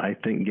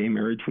think gay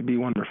marriage would be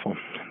wonderful.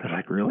 They're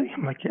like, really?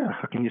 I'm like, yeah,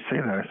 how can you say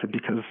that? I said,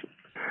 because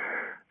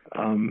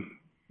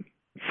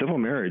civil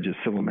marriage is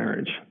civil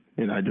marriage.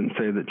 I didn't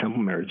say that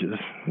temple marriages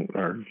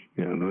are,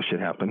 those should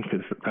happen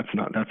because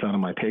that's out of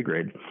my pay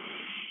grade.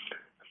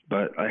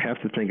 But I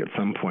have to think at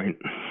some point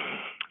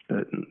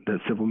that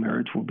civil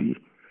marriage will be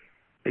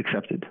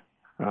accepted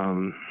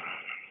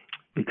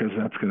because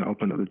that's going to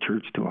open up the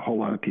church to a whole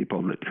lot of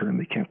people that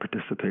currently can't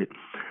participate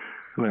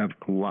who have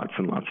lots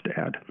and lots to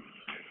add,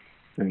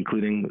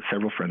 including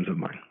several friends of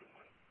mine.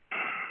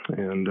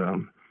 And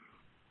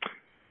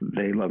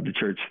they love the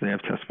church. They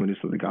have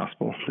testimonies of the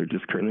gospel. They're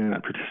just currently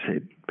not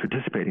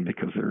participating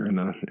because they're in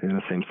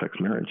a same-sex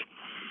marriage.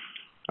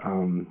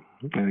 And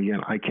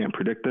again, I can't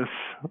predict this.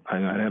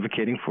 I'm not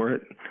advocating for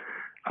it.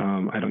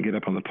 I don't get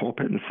up on the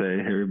pulpit and say,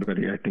 hey,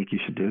 everybody, I think you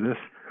should do this.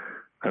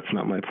 That's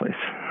not my place.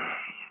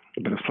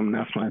 But if someone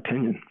asks my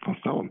opinion, I'll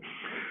tell them.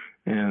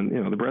 And,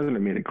 the brethren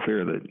have made it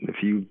clear that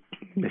if you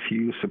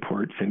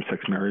support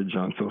same-sex marriage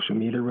on social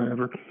media or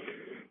whatever,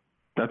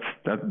 that's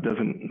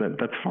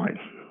fine.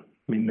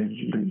 I mean,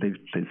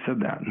 they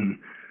said that. And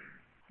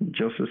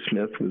Joseph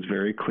Smith was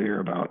very clear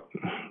about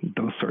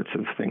those sorts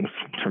of things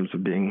in terms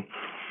of being,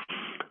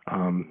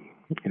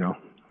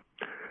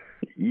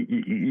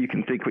 you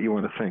can think what you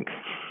want to think,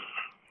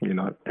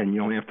 and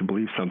you only have to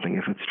believe something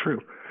if it's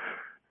true.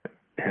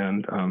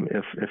 And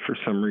if for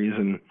some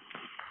reason,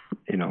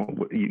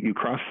 you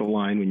cross the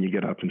line when you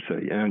get up and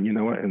say, yeah, you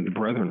know what, and the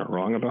brethren are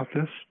wrong about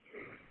this.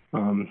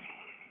 And,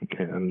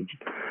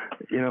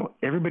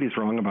 everybody's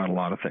wrong about a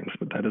lot of things,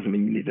 but that doesn't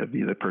mean you need to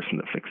be the person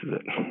that fixes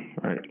it,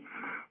 right?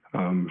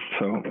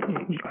 So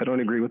I don't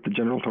agree with the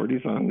general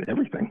authorities on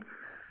everything,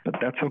 but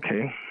that's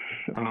okay.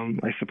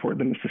 I support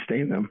them and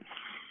sustain them,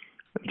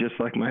 just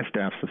like my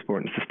staff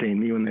support and sustain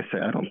me when they say,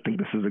 I don't think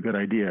this is a good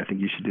idea. I think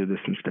you should do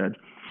this instead.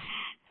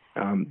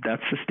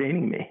 That's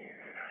sustaining me.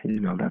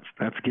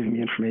 That's giving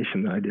me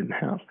information that I didn't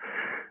have.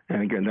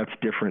 And again, that's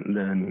different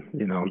than,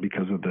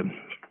 because of the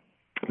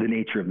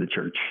nature of the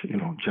church.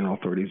 General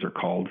authorities are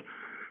called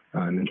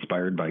and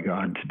inspired by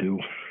God to do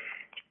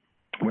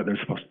what they're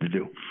supposed to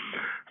do.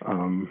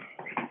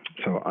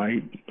 So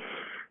I'm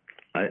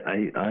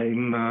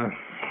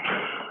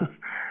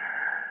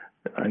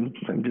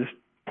just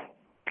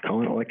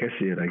calling it like I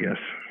see it, I guess.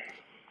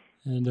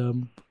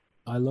 And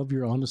I love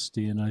your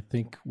honesty, and I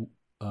think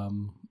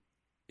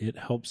it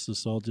helps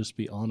us all just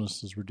be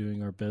honest as we're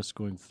doing our best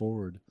going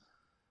forward.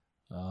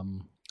 I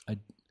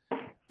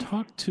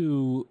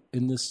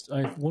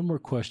have one more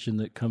question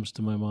that comes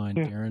to my mind,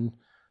 Darren.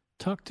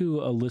 Talk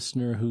to a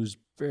listener who's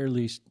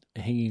barely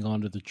hanging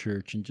on to the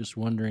church and just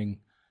wondering,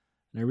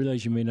 and I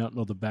realize you may not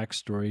know the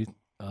backstory,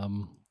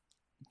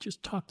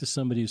 just talk to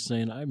somebody who's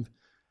saying, I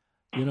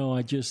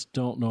just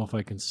don't know if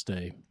I can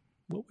stay.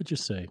 What would you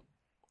say?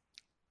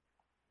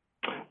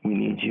 We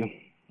need you.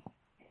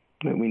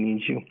 We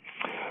need you.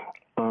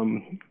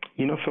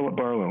 Philip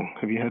Barlow.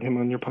 Have you had him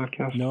on your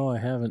podcast? No, I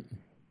haven't.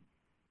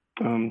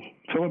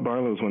 Philip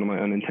Barlow is one of my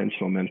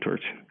unintentional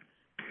mentors.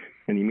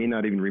 And you may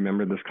not even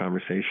remember this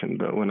conversation,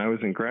 but when I was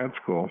in grad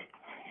school,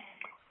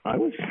 I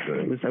was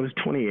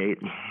 28.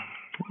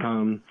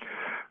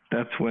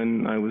 That's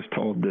when I was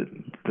told that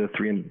the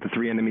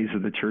three enemies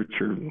of the church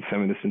are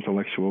feminist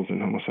intellectuals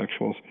and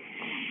homosexuals.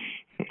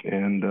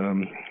 And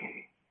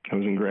I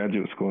was in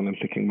graduate school, and I'm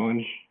thinking, well,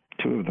 I'm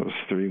two of those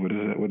three. What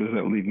does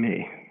that leave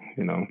me?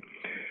 You know,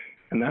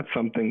 and that's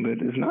something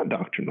that is not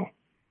doctrinal.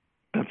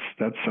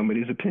 That's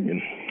somebody's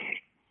opinion.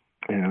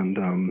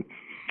 And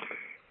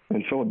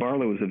Philip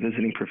Barlow was a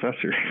visiting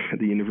professor at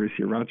the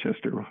University of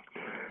Rochester,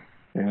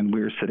 and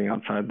we were sitting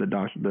outside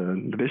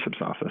the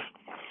bishop's office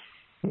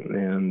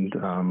and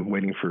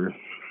waiting for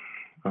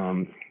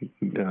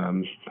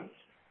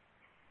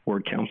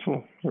ward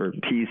council or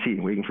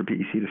PEC, waiting for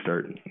PEC to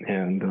start.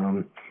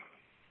 And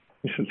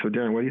he said, "So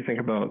Darren, what do you think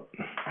about,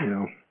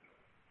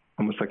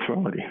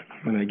 homosexuality?"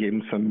 And I gave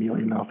him some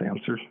mealy-mouthed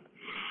answer.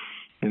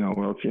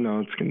 Well, it's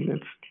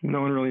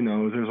no one really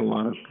knows. There's a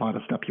lot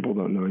of stuff people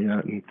don't know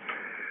yet. And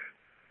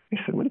he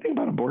said, "What do you think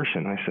about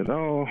abortion?" I said,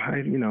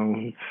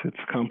 it's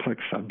a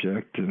complex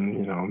subject,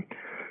 and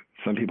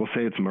some people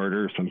say it's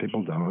murder, some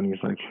people don't. And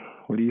he's like,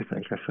 "What do you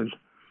think?" I said,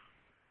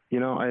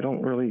 "I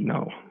don't really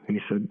know." And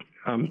he said,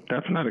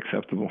 "That's not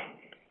acceptable."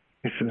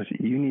 He says,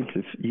 "You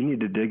need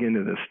to dig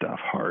into this stuff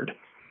hard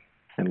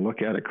and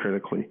look at it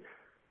critically,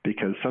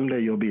 because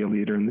someday you'll be a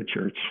leader in the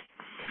church,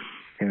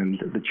 and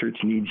the church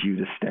needs you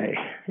to stay."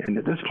 And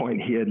at this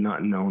point, he had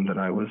not known that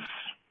I was,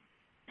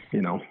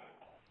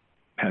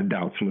 had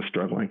doubts and was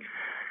struggling.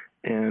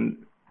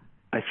 And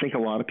I think a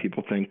lot of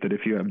people think that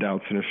if you have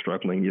doubts and are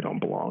struggling, you don't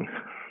belong.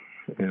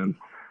 And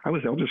I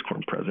was Elders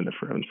Quorum president,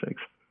 for heaven's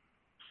sakes.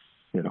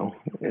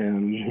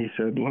 And he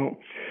said, "Well,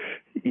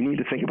 you need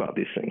to think about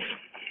these things.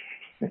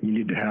 You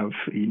need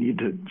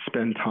to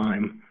spend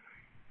time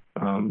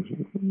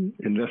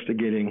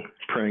investigating,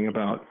 praying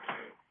about,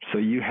 so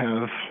you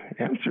have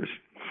answers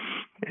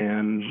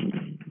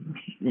and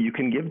you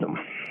can give them."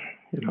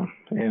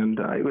 And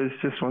it was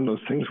just one of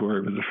those things where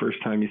it was the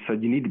first time he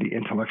said, "You need to be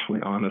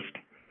intellectually honest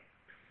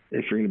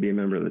if you're going to be a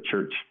member of the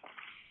church.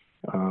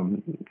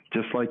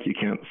 Just like you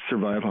can't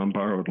survive on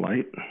borrowed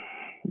light,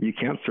 you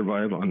can't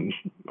survive on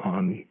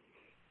an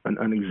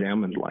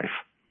unexamined life.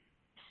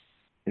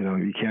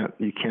 You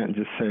can't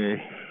just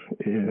say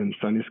in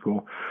Sunday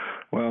school,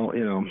 well,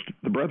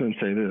 the brethren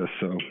say this,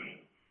 so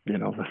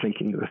the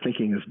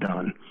thinking is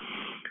done."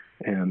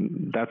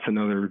 And that's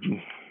another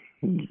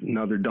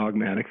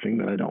dogmatic thing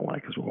that I don't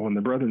like as well. When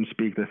the brethren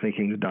speak, the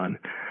thinking is done.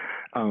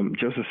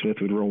 Joseph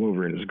Smith would roll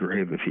over in his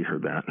grave if he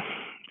heard that.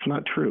 It's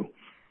not true,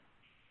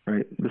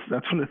 right?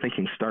 That's when the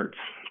thinking starts.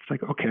 It's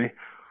like, okay,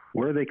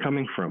 where are they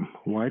coming from?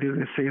 Why do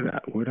they say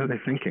that? What are they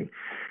thinking?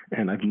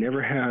 And I've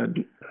never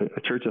had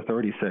a church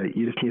authority say,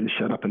 "You just need to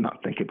shut up and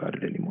not think about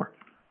it anymore."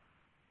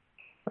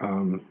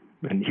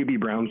 And Hugh B.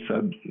 Brown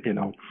said,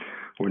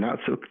 "We're not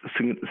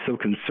so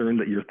concerned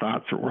that your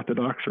thoughts are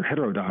orthodox or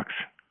heterodox,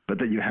 but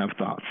that you have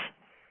thoughts."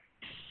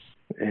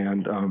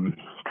 And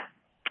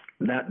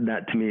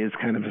that to me is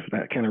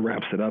that kind of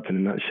wraps it up in a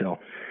nutshell.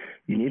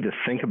 You need to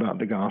think about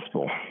the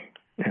gospel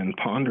and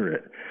ponder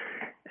it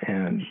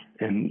and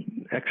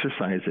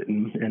exercise it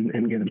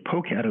and get and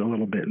poke at it a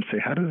little bit and say,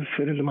 how does it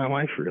fit into my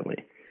life really?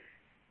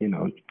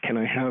 Can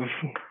I have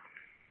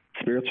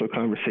spiritual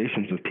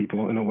conversations with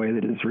people in a way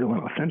that is real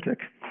and authentic?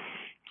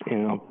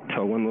 And I'll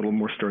tell one little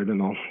more story,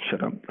 then I'll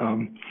shut up.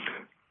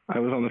 I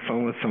was on the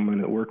phone with someone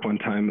at work one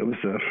time. It was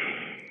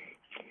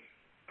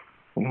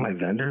one of my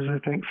vendors, I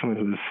think, someone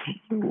who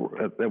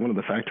was at one of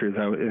the factories,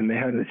 and they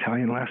had an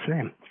Italian last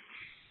name.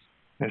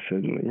 I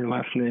said, "Your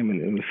last name?"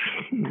 And it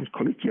was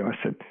Colicchio. I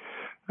said,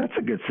 "That's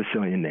a good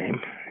Sicilian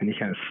name." And he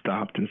kind of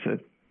stopped and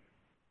said,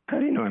 "How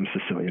do you know I'm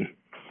Sicilian?"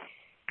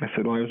 I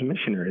said, "Well, I was a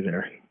missionary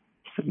there."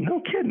 He said, "No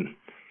kidding."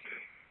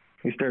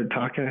 We started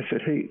talking. I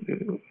said, "Hey,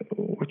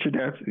 what's your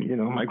dad's?"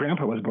 My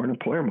grandpa was born in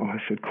Palermo.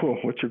 I said, "Cool.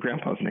 What's your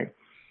grandpa's name?"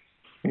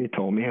 And he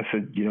told me. I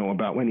said,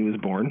 "About when he was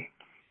born?"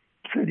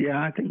 He said,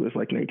 "Yeah, I think it was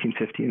like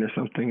 1915 or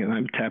something." And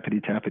I'm tappity,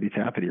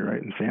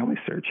 right, in Family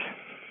Search.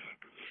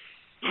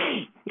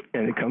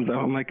 And it comes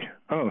out, I'm like,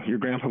 "Oh, your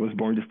grandpa was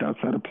born just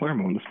outside of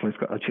Palermo in this place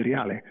called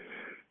Aceriale."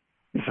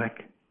 He's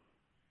like,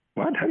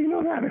 "What? How do you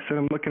know that?" I said,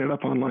 "I'm looking it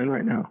up online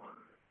right now."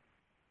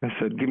 I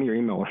said, "Give me your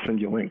email. I'll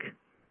send you a link."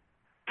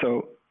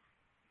 So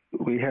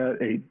we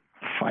had a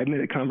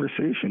 5-minute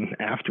conversation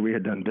after we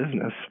had done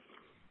business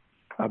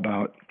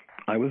about,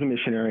 I was a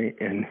missionary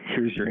and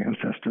here's your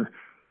ancestor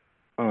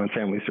on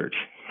Family Search.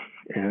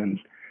 And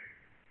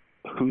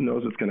who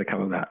knows what's going to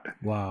come of that.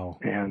 Wow.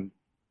 And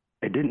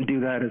I didn't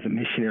do that as a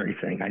missionary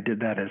thing. I did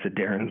that as a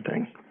Darren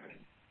thing.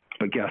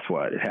 But guess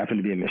what? It happened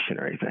to be a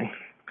missionary thing,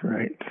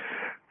 right?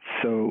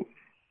 So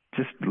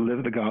just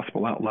live the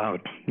gospel out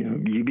loud.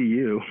 You be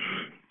you.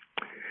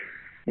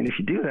 And if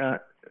you do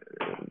that,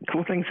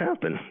 cool things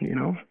happen,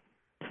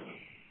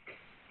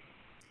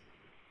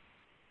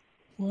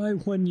 Why,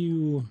 when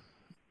you,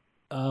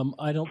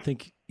 I don't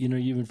think,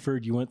 you've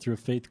inferred you went through a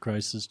faith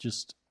crisis.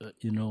 Just,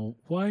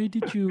 why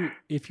did you,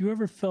 if you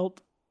ever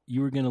felt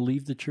you were going to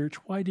leave the church,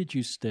 why did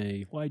you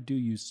stay? Why do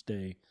you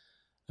stay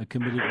a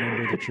committed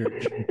member of the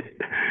church?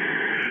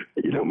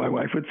 My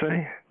wife would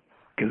say,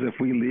 because if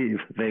we leave,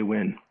 they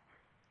win.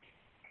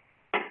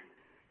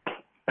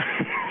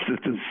 It's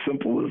just as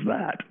simple as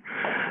that.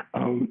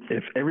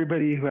 If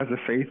everybody who has a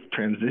faith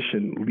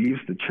transition leaves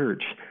the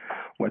church,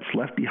 what's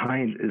left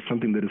behind is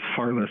something that is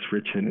far less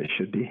rich than it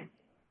should be.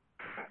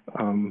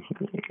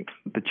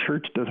 The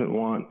church doesn't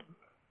want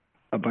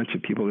a bunch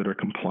of people that are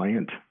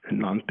compliant and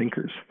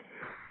non-thinkers.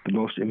 The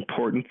most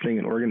important thing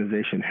an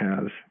organization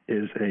has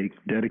is a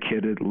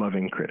dedicated,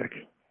 loving critic.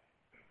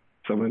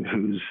 Someone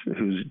whose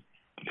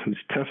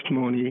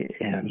testimony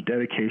and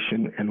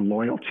dedication and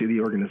loyalty to the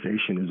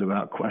organization is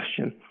without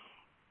question.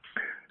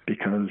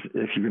 Because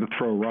if you're going to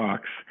throw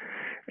rocks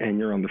and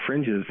you're on the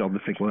fringes, they'll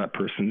just think, well, that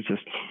person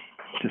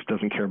just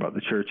doesn't care about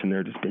the church and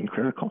they're just being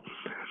critical.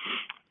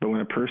 But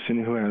when a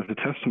person who has the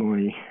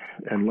testimony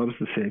and loves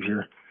the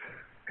Savior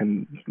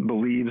and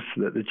believes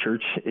that the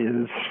church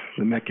is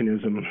the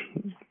mechanism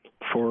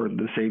for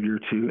the Savior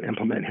to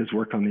implement his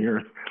work on the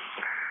earth,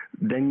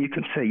 then you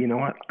can say, you know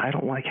what, I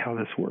don't like how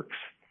this works.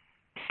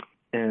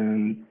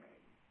 And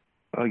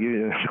I'll give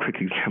you a quick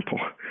example.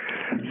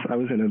 So I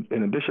was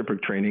in a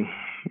bishopric training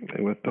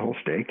with the whole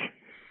stake,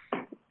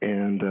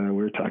 and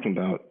we were talking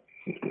about,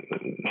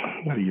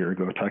 about a year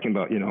ago, talking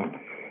about,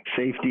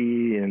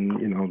 safety and,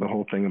 the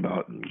whole thing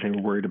about, they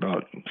were worried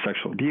about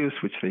sexual abuse,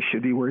 which they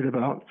should be worried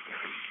about.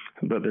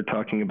 But they're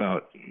talking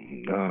about,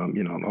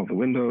 all the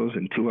windows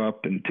and two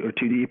up and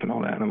two deep and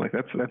all that. And I'm like,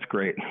 that's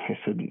great. I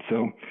said, and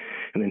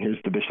then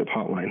here's the bishop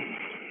hotline.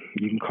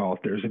 You can call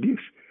if there's abuse.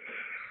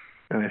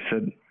 And I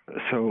said,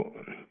 so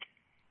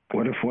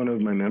what if one of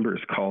my members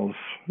calls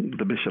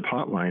the bishop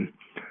hotline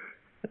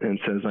and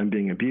says I'm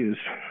being abused?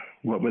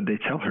 What would they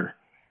tell her?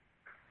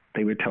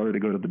 They would tell her to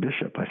go to the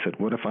bishop. I said,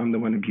 what if I'm the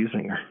one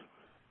abusing her?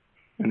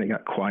 And they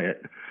got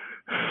quiet.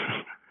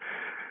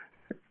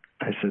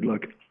 I said,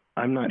 look,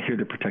 I'm not here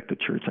to protect the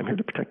church. I'm here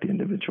to protect the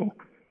individual.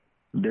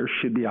 There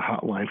should be a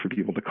hotline for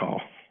people to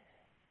call,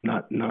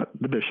 not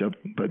the bishop,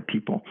 but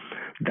people.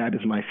 That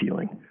is my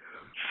feeling.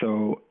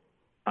 So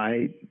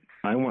I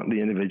want the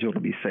individual to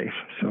be safe.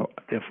 So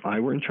if I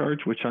were in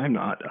charge, which I'm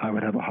not, I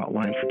would have a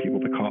hotline for people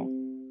to call.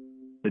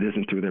 It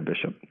isn't through their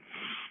bishop.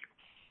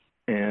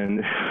 And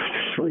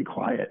it's really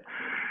quiet.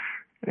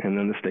 And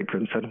then the stake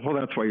prison said, well,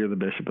 that's why you're the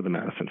bishop of the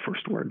Madison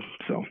First Ward.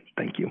 So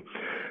thank you.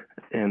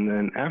 And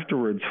then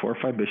afterwards, 4 or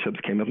 5 bishops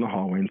came up in the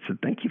hallway and said,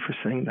 thank you for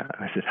saying that.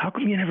 And I said, how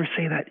come you never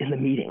say that in the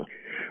meeting,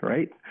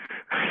 right?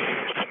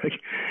 It's like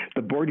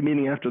the board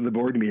meeting after the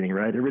board meeting,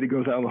 right? Everybody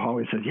goes out in the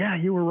hallway and says, yeah,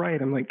 you were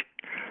right. I'm like,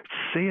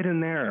 say it in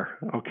there,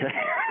 okay?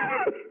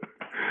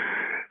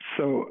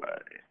 So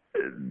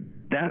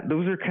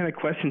those are kind of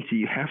questions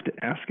you have to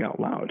ask out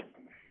loud.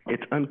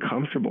 It's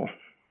uncomfortable,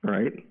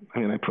 right? I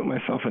mean, I put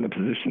myself in a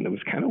position that was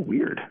kind of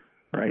weird,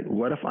 right?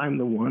 What if I'm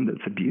the one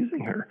that's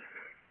abusing her?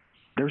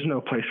 There's no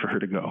place for her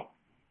to go,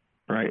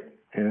 right?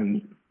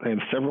 And I have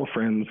several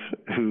friends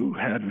who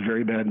had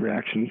very bad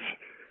reactions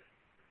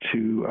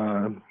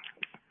to,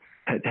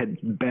 had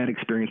bad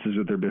experiences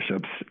with their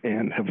bishops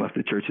and have left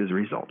the church as a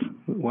result.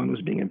 One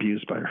was being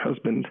abused by her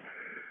husband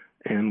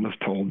and was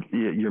told,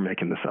 you're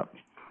making this up.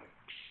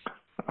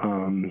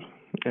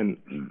 And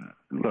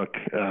look,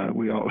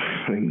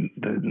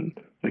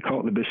 they call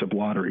it the bishop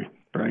lottery,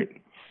 right?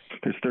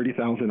 There's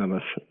 30,000 of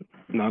us.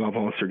 Not all of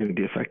us are going to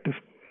be effective.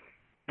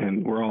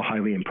 And we're all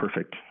highly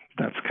imperfect.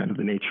 That's kind of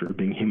the nature of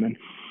being human.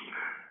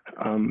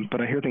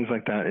 But I hear things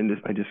like that, and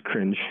I just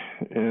cringe.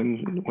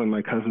 And when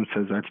my cousin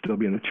says, I'd still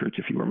be in the church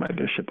if you were my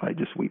bishop, I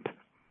just weep.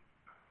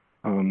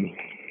 And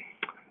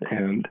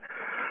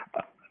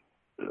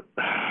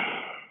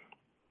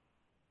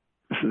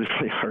this is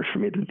really hard for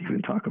me to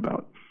even talk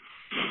about.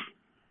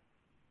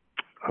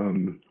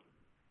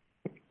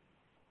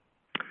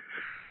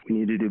 We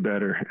need to do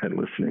better at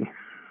listening.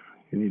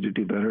 We need to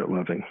do better at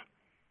loving.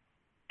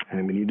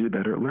 And we need to do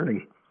better at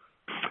learning.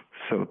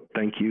 So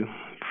thank you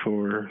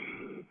for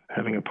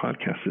having a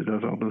podcast that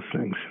does all those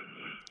things.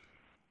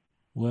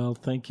 Well,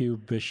 thank you,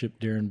 Bishop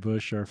Darren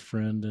Bush, our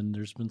friend. And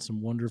there's been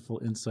some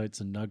wonderful insights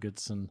and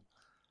nuggets. And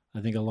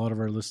I think a lot of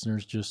our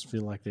listeners just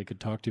feel like they could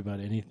talk to you about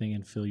anything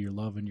and feel your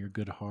love and your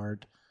good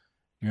heart,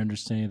 your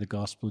understanding of the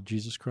gospel of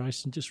Jesus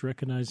Christ, and just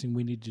recognizing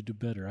we need to do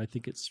better. I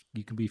think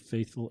you can be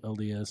faithful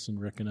LDS and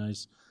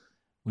recognize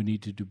we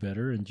need to do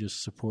better and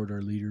just support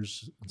our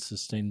leaders and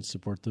sustain and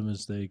support them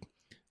as they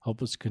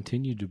help us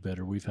continue to do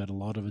better. We've had a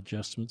lot of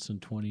adjustments in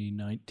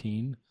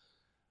 2019.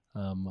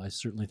 I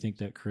certainly think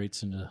that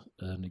creates a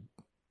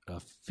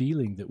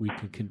feeling that we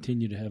can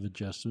continue to have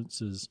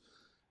adjustments as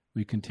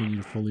we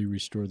continue to fully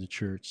restore the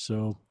church.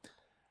 So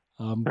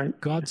right.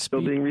 Godspeed. It's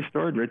still being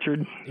restored,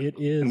 Richard. It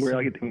is.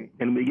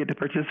 And we get to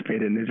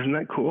participate in it. Isn't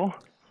that cool?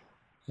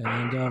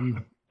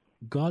 And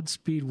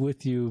Godspeed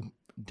with you,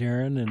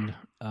 Darren,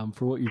 and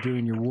for what you're doing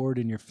in your ward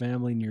and your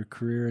family and your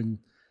career and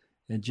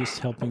just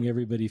helping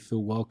everybody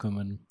feel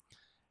welcome.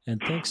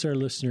 And thanks our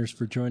listeners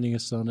for joining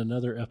us on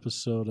another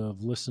episode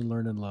of Listen,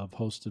 Learn, and Love,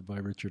 hosted by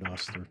Richard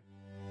Ostler.